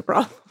solving the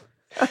problem.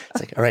 It's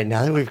like, all right,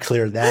 now that we've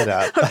cleared that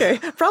up. Okay,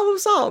 problem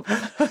solved.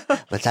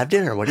 Let's have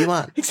dinner. What do you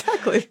want?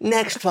 Exactly.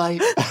 Next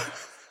fight.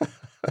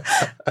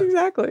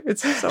 Exactly.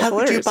 It's so How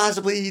hilarious. could you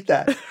possibly eat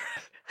that?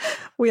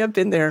 We have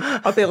been there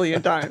a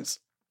billion times.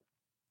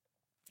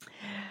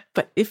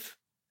 But if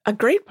a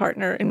great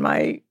partner in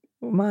my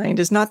mind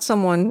is not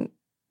someone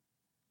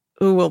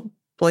who will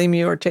blame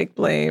you or take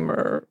blame,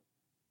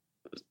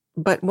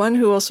 but one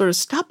who will sort of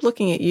stop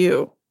looking at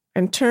you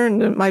and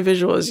turn, my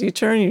visual is you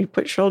turn, you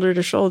put shoulder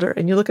to shoulder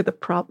and you look at the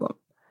problem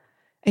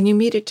and you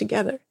meet it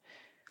together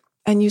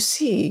and you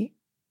see,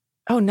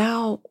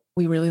 now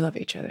we really love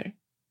each other.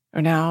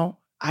 Or now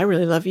I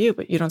really love you,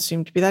 but you don't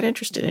seem to be that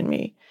interested in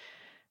me.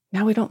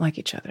 Now we don't like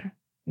each other.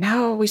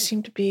 Now we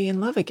seem to be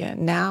in love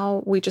again.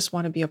 Now we just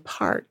want to be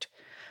apart.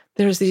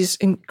 There's these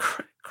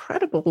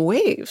incredible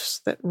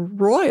waves that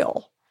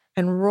roil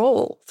and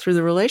roll through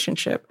the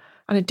relationship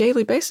on a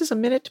daily basis, a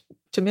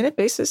minute-to-minute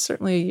basis,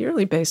 certainly a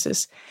yearly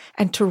basis.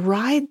 And to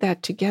ride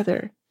that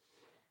together,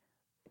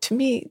 to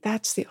me,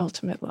 that's the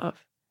ultimate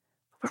love.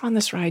 We're on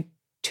this ride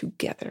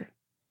together.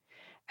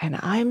 And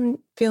I'm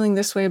feeling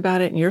this way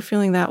about it, and you're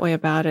feeling that way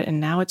about it, and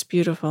now it's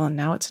beautiful, and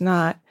now it's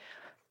not.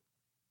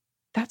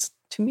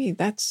 To me,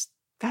 that's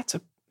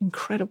an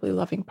incredibly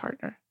loving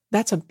partner.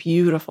 That's a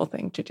beautiful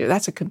thing to do.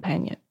 That's a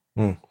companion.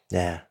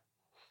 Yeah.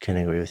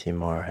 Couldn't agree with you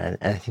more. And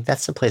I think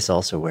that's the place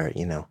also where,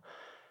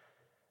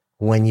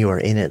 when you are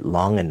in it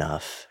long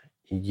enough,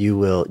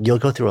 you'll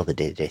go through all the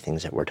day-to-day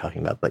things that we're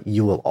talking about, but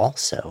you will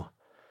also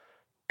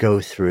go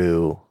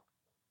through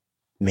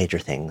major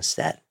things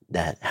that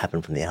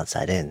happen from the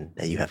outside in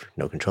that you have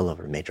no control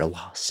over, major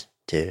loss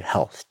to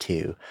health,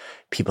 to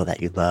people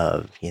that you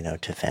love,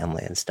 to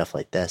family and stuff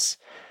like this.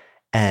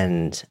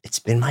 And it's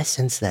been my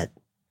sense that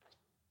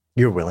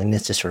your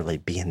willingness to sort of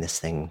like be in this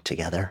thing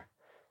together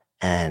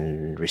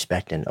and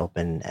respect and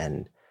open.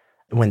 And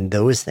when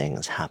those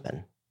things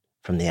happen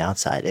from the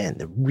outside in,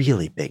 the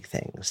really big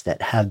things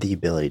that have the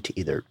ability to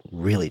either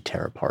really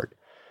tear apart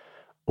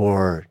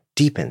or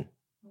deepen,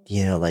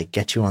 like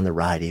get you on the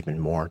ride even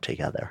more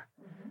together.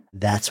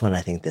 That's when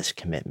I think this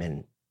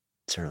commitment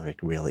sort of like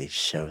really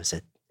shows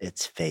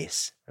its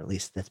face, or at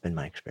least that's been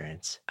my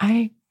experience.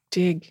 I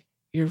dig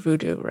your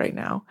voodoo right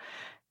now.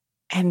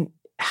 And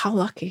how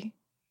lucky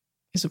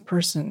is a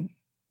person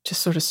to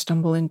sort of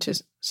stumble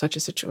into such a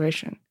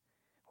situation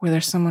where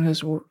there's someone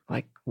who's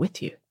like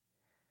with you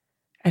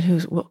and who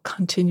will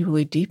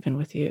continually deepen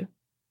with you.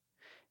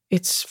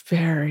 It's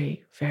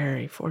very,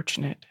 very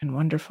fortunate and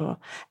wonderful.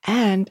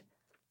 And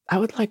I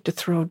would like to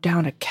throw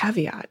down a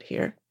caveat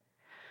here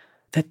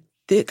that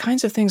the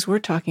kinds of things we're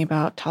talking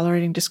about,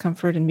 tolerating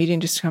discomfort and meeting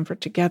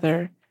discomfort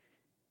together,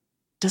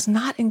 does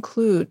not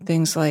include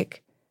things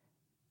like,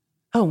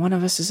 oh, one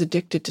of us is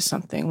addicted to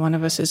something, one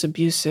of us is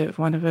abusive,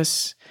 one of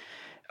us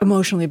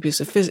emotionally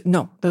abusive.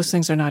 No, those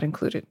things are not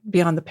included,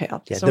 beyond the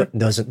pale. Yeah, so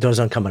those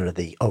don't come under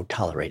the,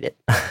 tolerate it.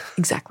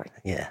 Exactly.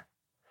 Yeah.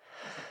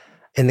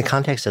 In the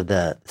context of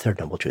the third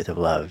noble truth of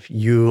love,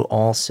 you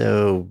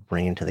also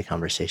bring into the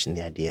conversation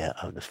the idea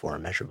of the four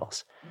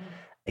immeasurables.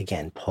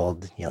 Again,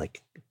 pulled,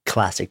 like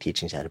classic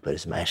teachings out of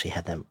Buddhism. I actually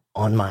have them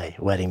on my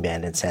wedding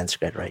band in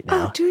Sanskrit right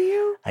now. Oh, do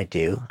you? I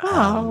do.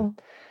 Oh.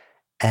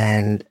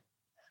 And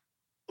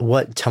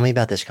tell me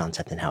about this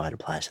concept and how it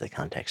applies to the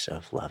context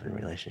of love and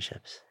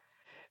relationships.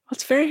 Well,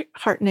 it's very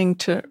heartening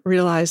to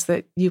realize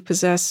that you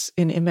possess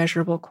in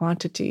immeasurable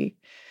quantity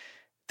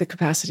the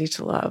capacity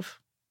to love.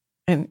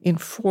 And in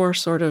four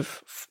sort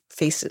of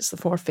faces, the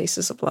four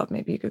faces of love,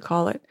 maybe you could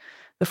call it.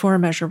 The four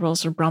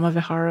immeasurables are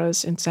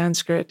Brahma-viharas in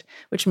Sanskrit,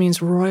 which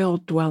means royal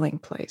dwelling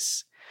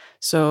place.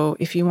 So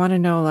if you want to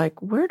know,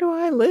 like, where do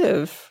I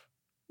live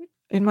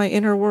in my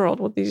inner world?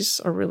 Well, these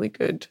are really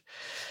good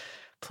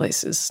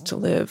places to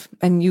live.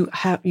 And you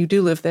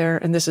do live there,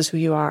 and this is who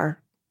you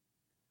are,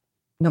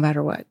 no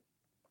matter what.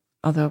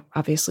 Although,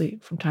 obviously,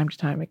 from time to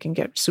time, it can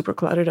get super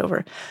clouded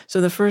over. So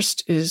the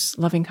first is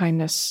loving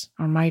kindness,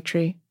 or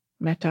Maitri,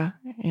 metta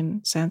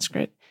in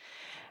Sanskrit.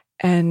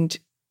 And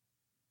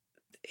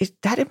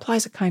that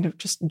implies a kind of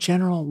just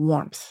general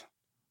warmth,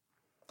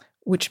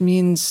 which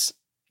means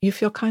you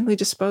feel kindly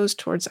disposed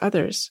towards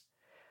others,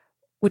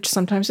 which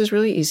sometimes is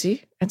really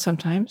easy and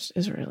sometimes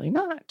is really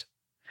not.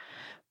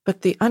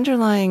 But the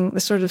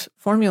sort of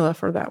formula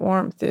for that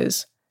warmth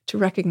is to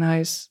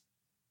recognize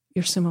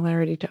your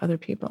similarity to other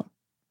people.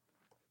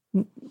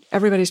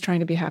 Everybody's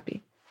trying to be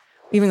happy,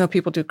 even though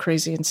people do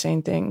crazy,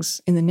 insane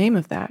things in the name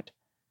of that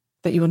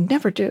you will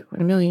never do in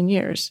a million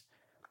years.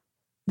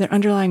 Their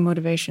underlying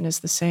motivation is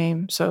the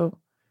same. So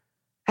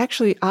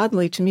actually,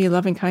 oddly, to me,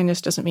 loving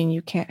kindness doesn't mean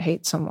you can't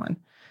hate someone,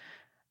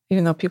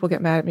 even though people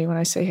get mad at me when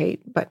I say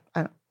hate, but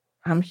I'm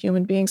a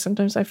human being.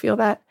 Sometimes I feel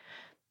that.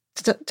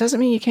 It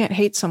doesn't mean you can't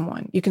hate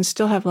someone. You can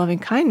still have loving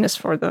kindness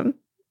for them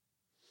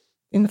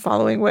in the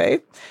following way,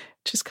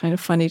 which is kind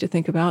of funny to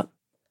think about.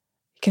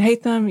 You can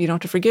hate them. You don't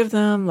have to forgive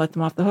them, let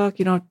them off the hook.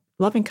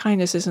 Loving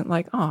kindness isn't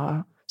like,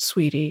 "Aw,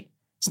 sweetie."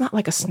 It's not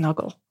like a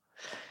snuggle.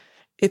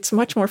 It's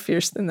much more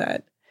fierce than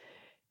that.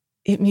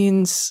 It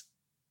means,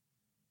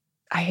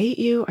 I hate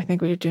you. I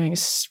think what you're doing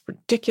is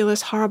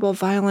ridiculous, horrible,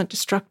 violent,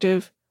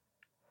 destructive.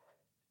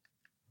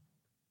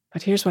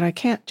 But here's what I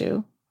can't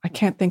do. I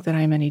can't think that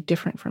I am any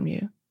different from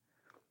you.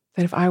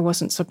 That if I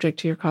wasn't subject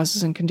to your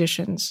causes and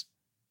conditions,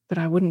 that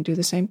I wouldn't do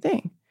the same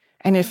thing.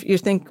 And if you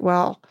think,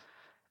 well,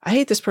 I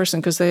hate this person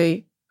because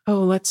they,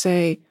 let's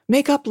say,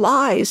 make up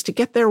lies to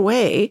get their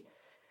way,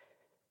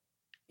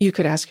 you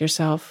could ask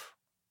yourself,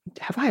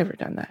 have I ever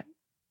done that?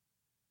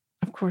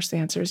 Of course, the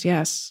answer is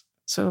yes.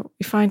 So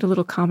you find a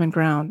little common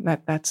ground.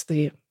 That's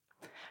the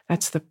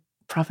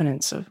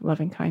provenance of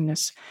loving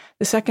kindness.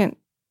 The second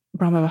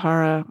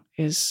Brahma-vihara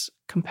is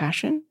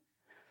compassion,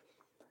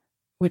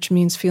 which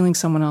means feeling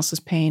someone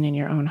else's pain in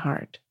your own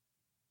heart,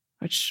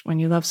 which when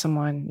you love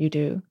someone, you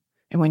do.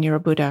 And when you're a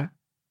Buddha,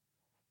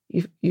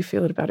 you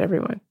feel it about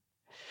everyone,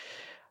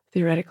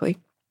 theoretically.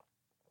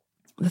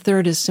 The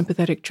third is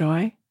sympathetic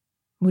joy,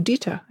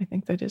 mudita, I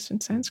think that is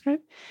in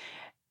Sanskrit.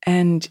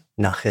 And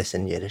Nachas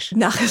in Yiddish.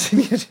 Nachas in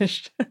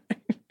Yiddish.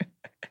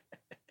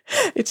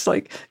 It's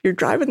like you're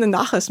driving the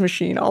nachas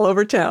machine all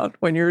over town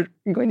when you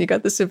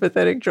got the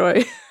sympathetic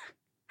joy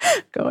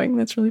going.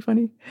 That's really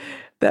funny.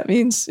 That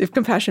means, if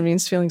compassion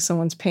means feeling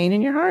someone's pain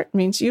in your heart, it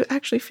means you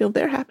actually feel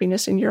their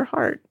happiness in your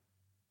heart.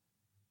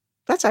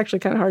 That's actually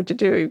kind of hard to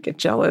do. You get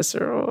jealous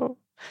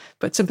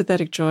but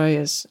sympathetic joy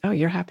is,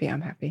 you're happy,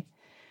 I'm happy.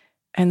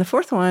 And the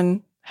fourth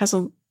one has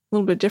a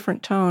little bit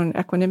different tone,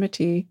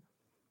 equanimity,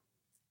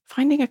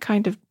 finding a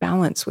kind of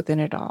balance within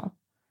it all.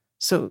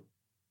 So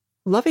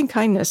loving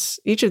kindness,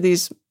 each of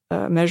these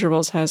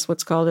measurables has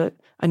what's called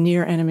a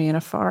near enemy and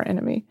a far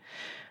enemy.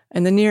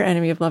 And the near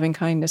enemy of loving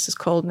kindness is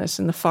coldness,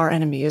 and the far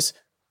enemy is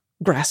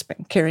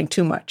grasping, caring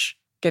too much,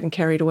 getting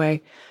carried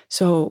away.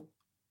 So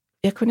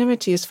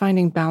equanimity is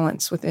finding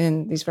balance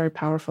within these very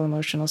powerful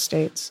emotional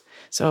states.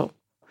 So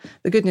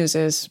the good news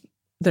is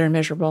they're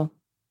immeasurable.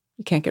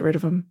 You can't get rid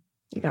of them.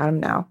 You got them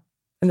now.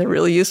 And they're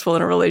really useful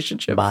in a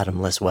relationship.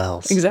 Bottomless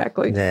wells.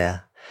 Exactly.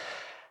 Yeah.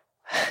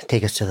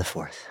 Take us to the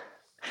fourth.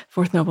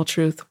 Fourth noble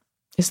truth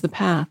is the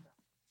path.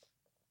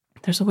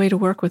 There's a way to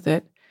work with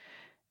it.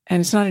 And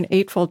it's not an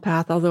eightfold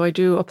path, although I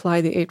do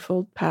apply the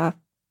eightfold path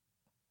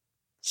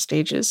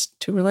stages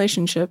to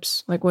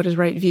relationships, like what is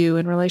right view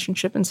in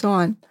relationship and so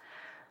on.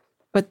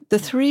 But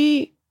there's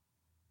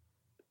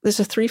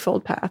a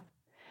threefold path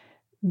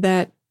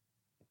that,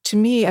 to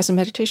me, as a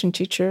meditation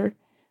teacher,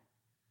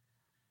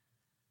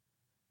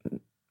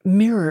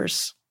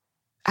 mirrors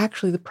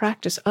actually the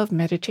practice of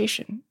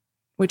meditation,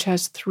 which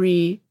has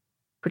three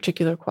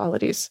particular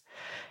qualities,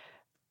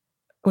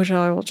 which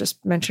I will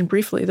just mention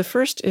briefly. The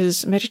first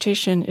is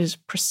meditation is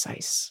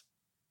precise.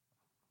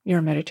 You're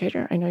a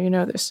meditator. I know you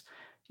know this.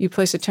 You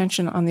place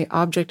attention on the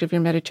object of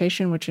your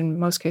meditation, which in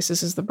most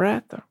cases is the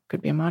breath, or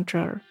could be a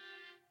mantra or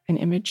an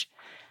image.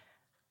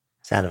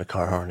 Sound of a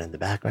car horn in the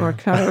background. Or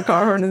kind of a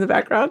car horn in the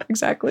background,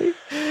 exactly.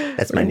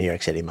 That's my New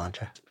York City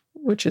mantra.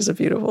 Which is a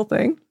beautiful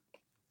thing.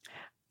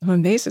 I'm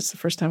amazed it's the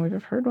first time we've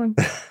ever heard one.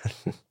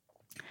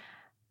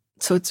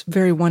 So it's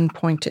very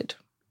one-pointed.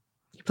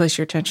 You place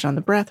your attention on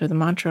the breath or the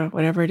mantra,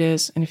 whatever it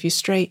is, and if you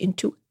stray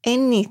into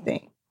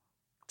anything,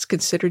 it's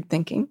considered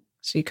thinking,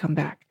 so you come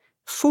back.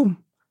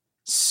 Boom.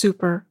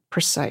 Super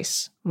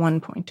precise,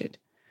 one-pointed.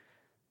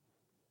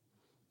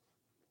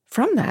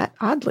 From that,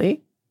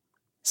 oddly,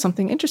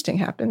 something interesting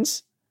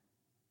happens.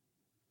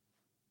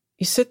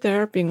 You sit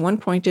there being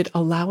one-pointed,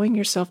 allowing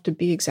yourself to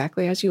be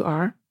exactly as you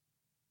are.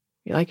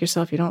 You like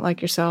yourself, you don't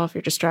like yourself,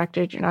 you're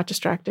distracted, you're not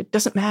distracted.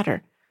 Doesn't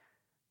matter.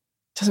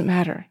 Doesn't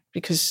matter,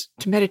 because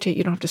to meditate,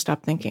 you don't have to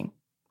stop thinking.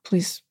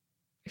 Please,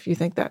 if you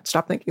think that,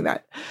 stop thinking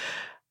that.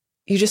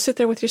 You just sit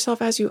there with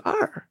yourself as you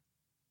are.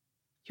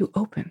 You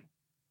open.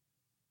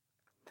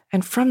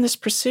 And from this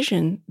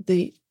precision,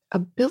 the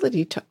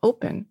ability to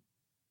open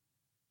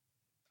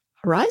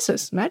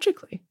arises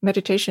magically.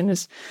 Meditation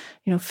is,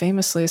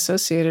 famously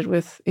associated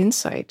with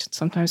insight,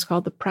 sometimes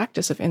called the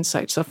practice of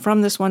insight. So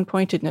from this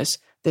one-pointedness,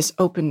 this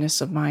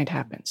openness of mind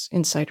happens.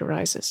 Insight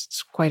arises.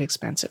 It's quite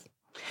expansive.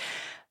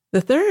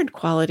 The third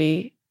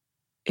quality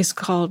is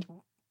called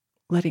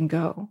letting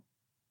go.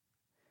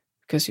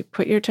 Because you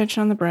put your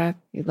attention on the breath,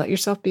 you let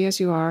yourself be as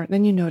you are,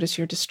 then you notice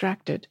you're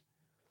distracted.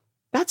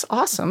 That's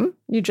awesome.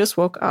 You just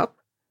woke up.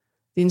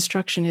 The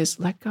instruction is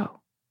let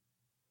go.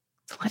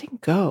 Letting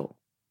go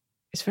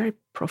is very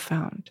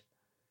profound,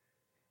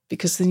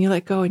 because then you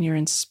let go and you're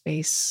in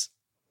space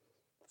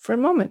for a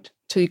moment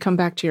till you come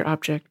back to your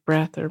object,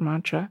 breath or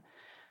mantra.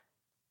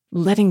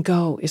 Letting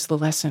go is the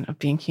lesson of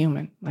being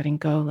human. Letting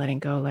go, letting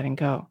go, letting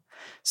go.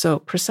 So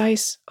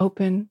precise,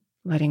 open,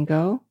 letting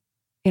go.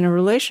 In a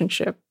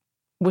relationship,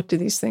 what do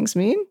these things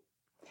mean?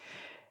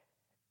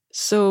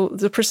 So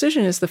the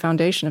precision is the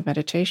foundation of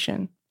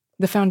meditation.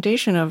 The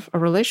foundation of a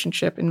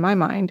relationship, in my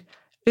mind,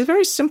 is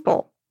very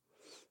simple.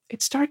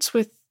 It starts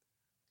with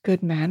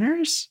good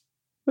manners.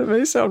 That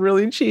may sound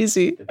really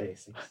cheesy. The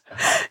basics.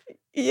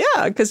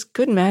 Yeah, because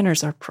good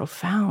manners are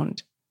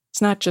profound.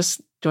 It's not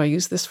just, do I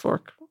use this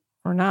fork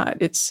or not?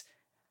 It's,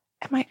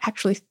 am I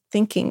actually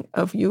thinking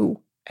of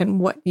you and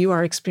what you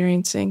are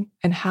experiencing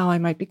and how I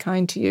might be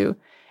kind to you?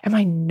 Am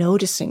I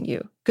noticing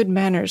you? Good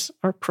manners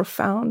are a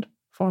profound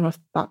form of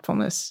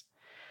thoughtfulness.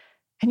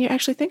 And you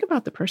actually think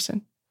about the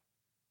person.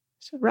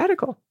 It's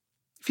radical.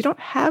 If you don't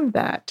have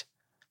that,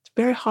 it's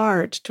very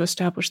hard to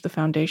establish the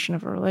foundation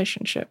of a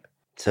relationship.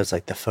 So it's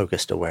like the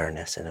focused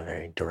awareness in a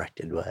very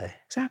directed way.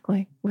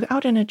 Exactly.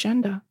 Without an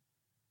agenda.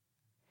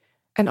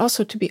 And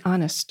also to be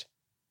honest.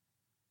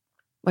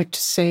 Like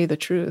to say the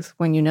truth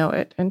when you know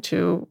it, and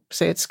to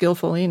say it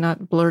skillfully,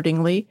 not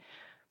blurtingly.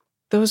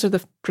 Those are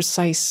that's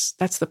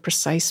the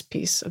precise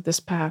piece of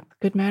this path.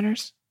 Good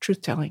manners,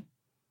 truth-telling.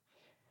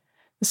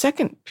 The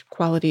second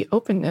quality,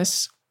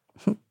 openness.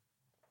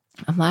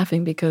 I'm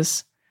laughing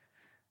because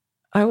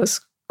I was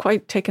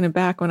quite taken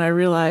aback when I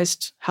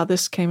realized how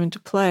this came into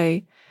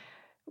play,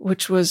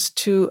 which was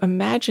to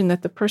imagine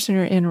that the person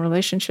you're in a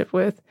relationship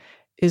with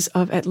is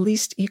of at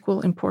least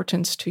equal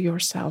importance to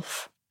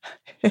yourself.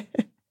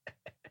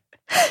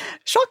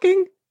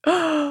 Shocking.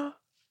 Oh,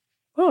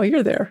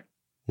 you're there.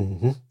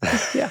 Mm-hmm.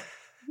 Yeah.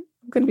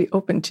 I'm going to be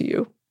open to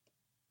you.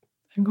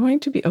 I'm going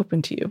to be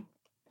open to you.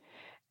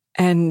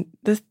 And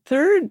the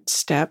third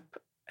step,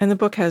 and the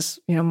book has,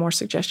 more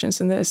suggestions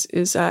than this,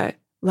 is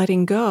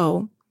letting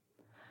go.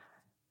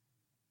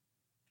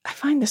 I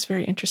find this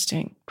very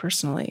interesting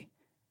personally.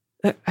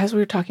 That as we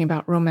were talking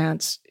about,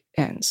 romance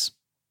ends.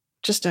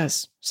 Just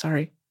does.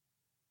 Sorry.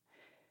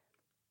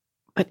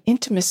 But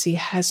intimacy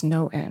has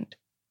no end.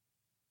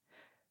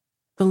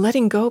 the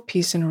letting go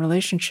piece in a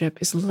relationship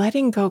is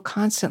letting go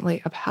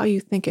constantly of how you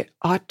think it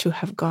ought to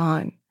have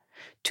gone,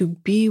 to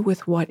be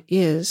with what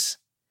is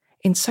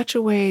in such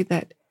a way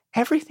that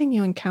everything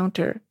you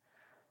encounter,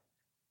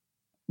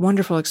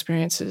 wonderful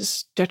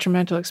experiences,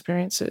 detrimental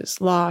experiences,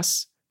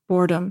 loss,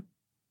 boredom,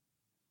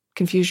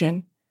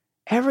 confusion,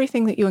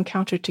 everything that you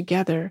encounter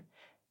together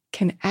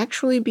can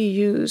actually be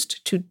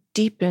used to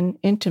deepen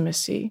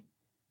intimacy,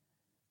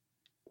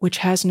 which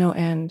has no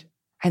end,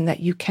 and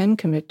that you can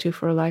commit to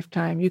for a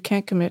lifetime. You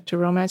can't commit to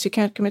romance. You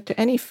can't commit to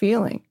any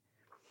feeling,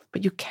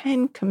 but you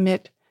can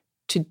commit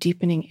to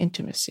deepening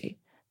intimacy.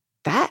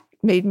 That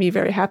made me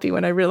very happy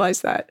when I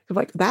realized that.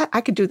 Like that,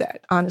 I could do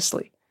that,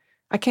 honestly.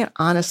 I can't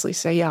honestly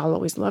say, yeah, I'll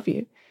always love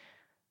you,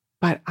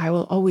 but I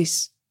will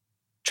always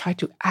try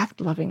to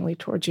act lovingly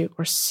towards you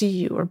or see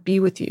you or be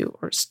with you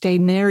or stay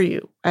near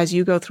you as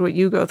you go through what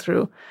you go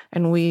through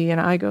and we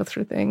and I go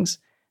through things.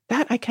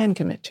 That I can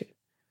commit to.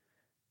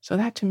 So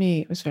that to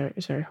me was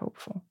very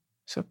hopeful.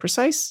 So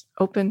precise,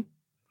 open,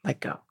 let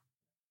go.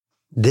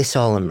 This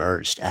all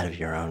emerged out of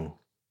your own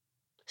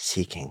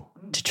seeking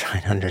to try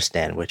and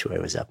understand which way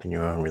was up in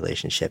your own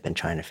relationship and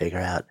trying to figure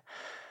out,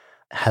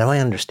 how do I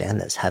understand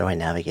this? How do I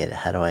navigate it?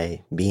 How do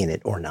I be in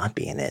it or not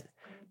be in it?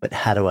 But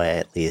how do I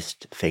at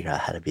least figure out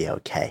how to be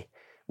okay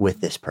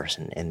with this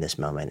person in this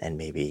moment and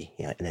maybe,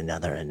 in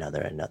another.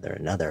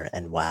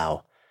 And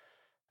wow,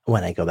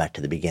 when I go back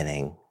to the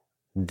beginning,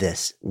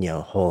 this,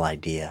 whole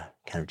idea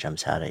kind of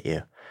jumps out at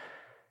you.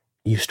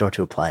 You start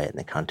to apply it in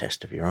the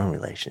context of your own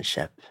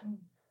relationship.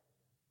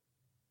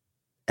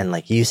 And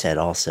like you said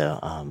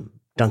also,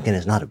 Duncan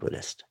is not a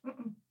Buddhist.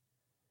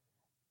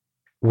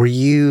 Were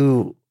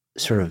you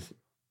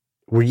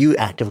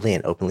actively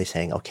and openly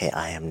saying, okay,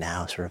 I am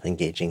now sort of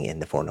engaging in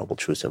the Four Noble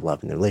Truths of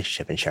love in the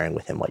relationship and sharing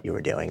with him what you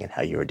were doing and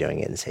how you were doing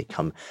it and say,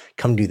 come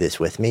do this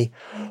with me?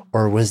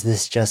 Or was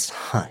this just,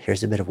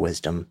 here's a bit of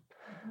wisdom.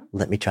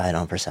 Let me try it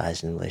on for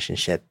size in the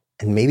relationship.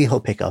 And maybe he'll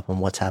pick up on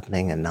what's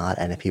happening and not.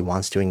 And if he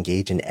wants to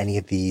engage in any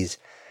of these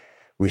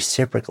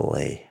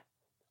reciprocally,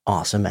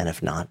 awesome. And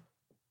if not,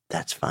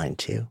 that's fine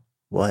too.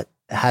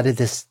 How did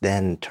this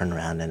then turn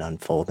around and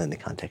unfold in the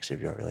context of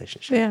your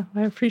relationship? Yeah,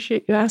 I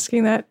appreciate you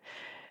asking that.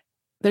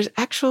 There's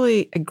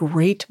actually a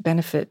great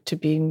benefit to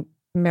being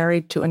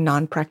married to a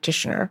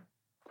non-practitioner,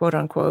 quote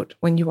unquote,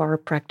 when you are a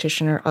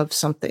practitioner of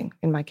something,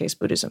 in my case,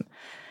 Buddhism.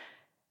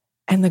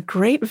 And the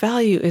great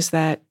value is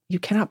that you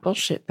cannot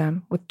bullshit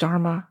them with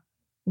Dharma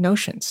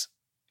notions.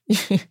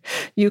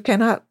 You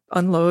cannot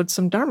unload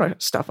some Dharma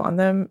stuff on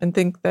them and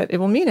think that it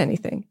will mean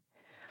anything.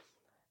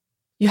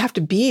 You have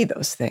to be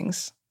those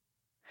things.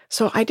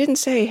 So I didn't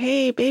say,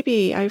 hey,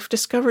 baby, I've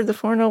discovered the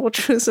Four Noble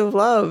Truths of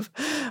love.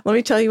 Let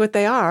me tell you what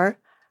they are.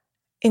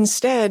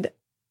 Instead,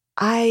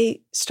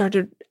 I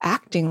started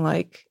acting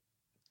like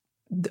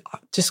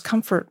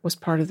discomfort was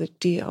part of the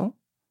deal,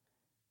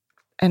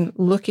 and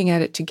looking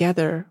at it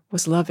together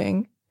was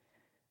loving,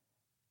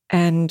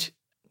 and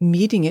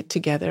meeting it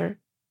together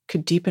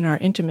could deepen our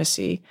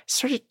intimacy.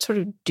 Started sort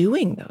of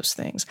doing those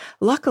things.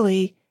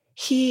 Luckily,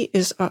 he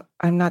is,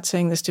 I'm not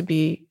saying this to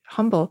be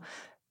humble,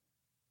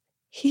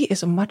 he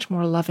is a much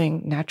more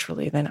loving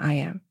naturally than I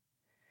am.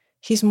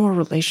 He's more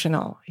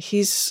relational.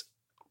 He's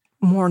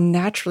more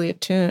naturally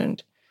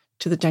attuned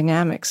to the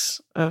dynamics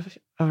of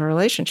a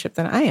relationship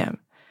than I am.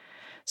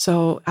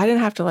 So I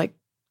didn't have to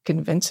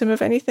convince him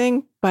of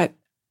anything, but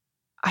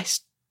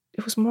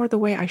it was more the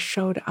way I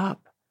showed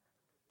up.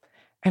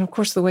 And of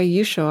course, the way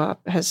you show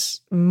up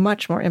has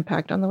much more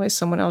impact on the way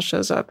someone else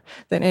shows up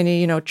than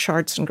any,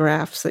 charts and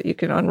graphs that you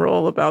can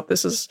unroll about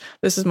this is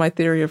my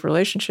theory of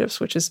relationships,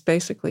 which is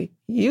basically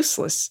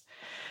useless.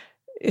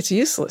 It's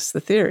useless, the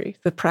theory.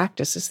 The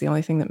practice is the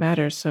only thing that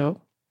matters. So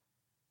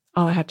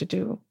all I had to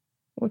do,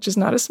 which is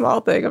not a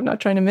small thing, I'm not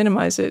trying to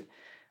minimize it,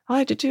 all I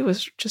had to do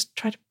was just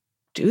try to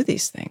do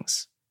these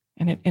things.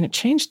 And it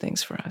changed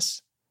things for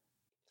us.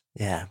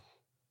 Yeah.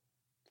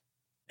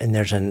 And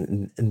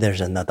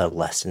there's another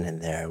lesson in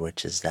there,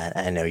 which is that,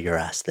 I know you're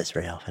asked this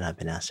very often, I've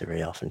been asked it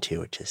very often too,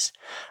 which is,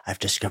 I've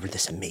discovered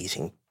this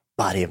amazing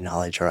body of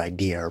knowledge or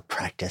idea or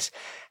practice.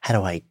 How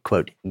do I,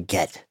 quote,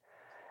 get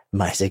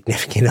my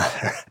significant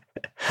other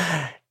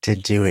to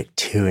do it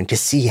too, and to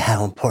see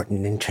how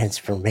important and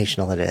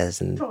transformational it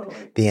is? And totally.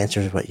 The answer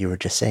is what you were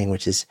just saying,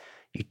 which is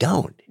you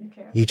don't.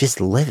 You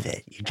just live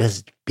it. You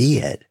just be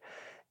it.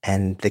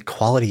 And the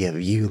quality of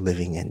you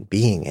living and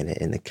being in it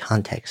in the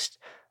context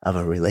of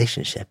a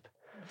relationship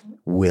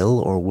will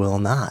or will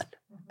not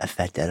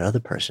affect that other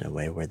person in a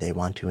way where they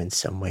want to in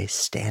some way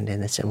stand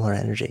in a similar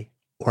energy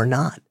or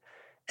not.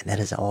 And that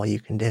is all you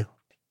can do.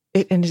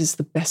 And it is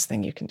the best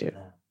thing you can do.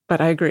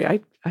 But I agree.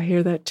 I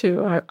hear that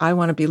too. I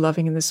want to be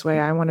loving in this way.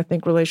 I want to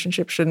think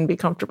relationships shouldn't be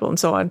comfortable and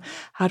so on.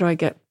 How do I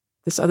get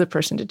this other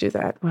person to do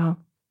that? Well,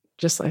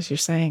 just as you're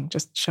saying,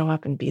 just show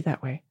up and be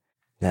that way.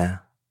 Yeah.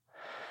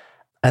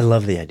 I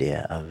love the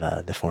idea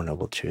of the Four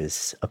Noble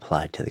Truths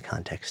applied to the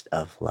context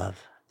of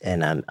love.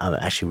 And I'm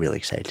actually really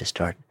excited to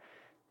start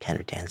kind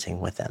of dancing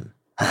with them,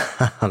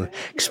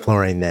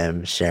 exploring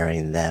them,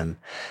 sharing them.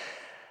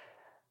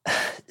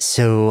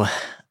 So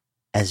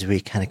as we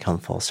kind of come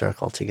full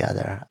circle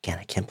together. Again,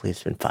 I can't believe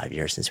it's been 5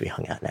 years since we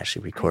hung out and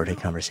actually recorded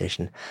a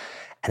conversation.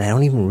 And I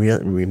don't even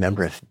really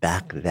remember if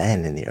back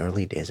then in the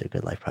early days of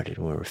Good Life Project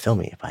when we were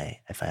filming,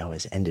 if I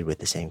always ended with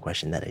the same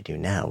question that I do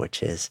now,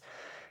 which is,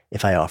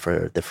 if I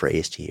offer the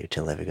phrase to you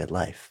to live a good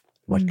life,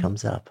 what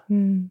comes up?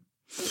 To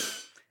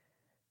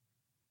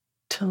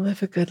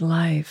live a good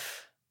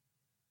life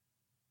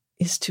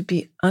is to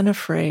be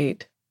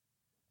unafraid,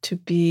 to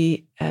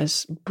be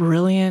as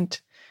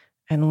brilliant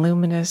and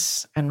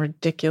luminous and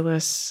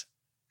ridiculous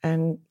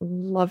and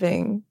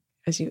loving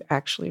as you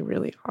actually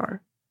really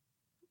are.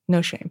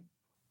 No shame.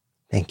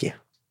 Thank you.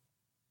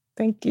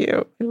 Thank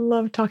you. I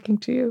love talking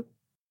to you.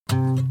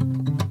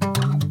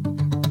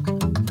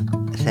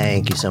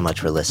 Thank you so much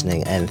for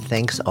listening, and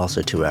thanks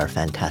also to our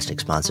fantastic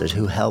sponsors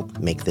who help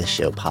make this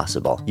show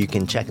possible. You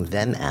can check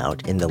them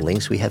out in the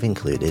links we have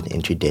included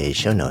in today's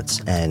show notes.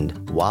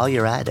 And while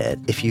you're at it,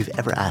 if you've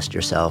ever asked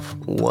yourself,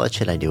 what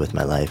should I do with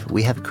my life?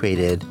 We have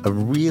created a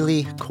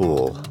really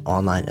cool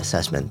online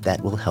assessment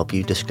that will help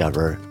you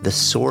discover the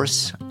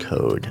source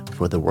code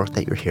for the work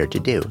that you're here to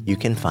do. You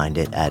can find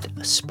it at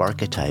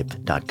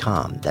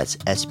sparketype.com. That's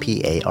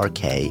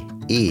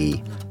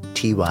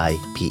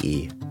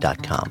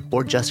SPARKETYPE.com,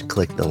 or just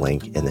click the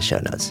link in the show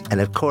notes.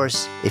 And of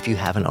course, if you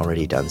haven't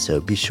already done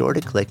so, be sure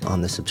to click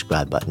on the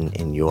subscribe button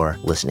in your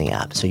listening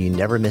app so you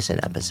never miss an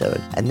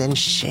episode. And then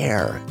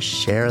share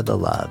the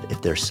love.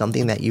 If there's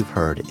something that you've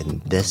heard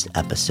in this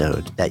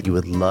episode that you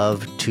would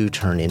love to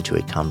turn into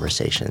a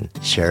conversation,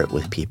 share it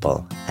with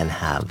people and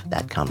have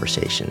that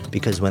conversation.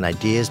 Because when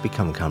ideas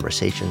become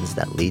conversations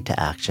that lead to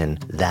action,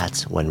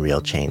 that's when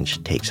real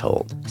change takes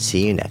hold.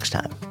 See you next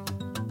time.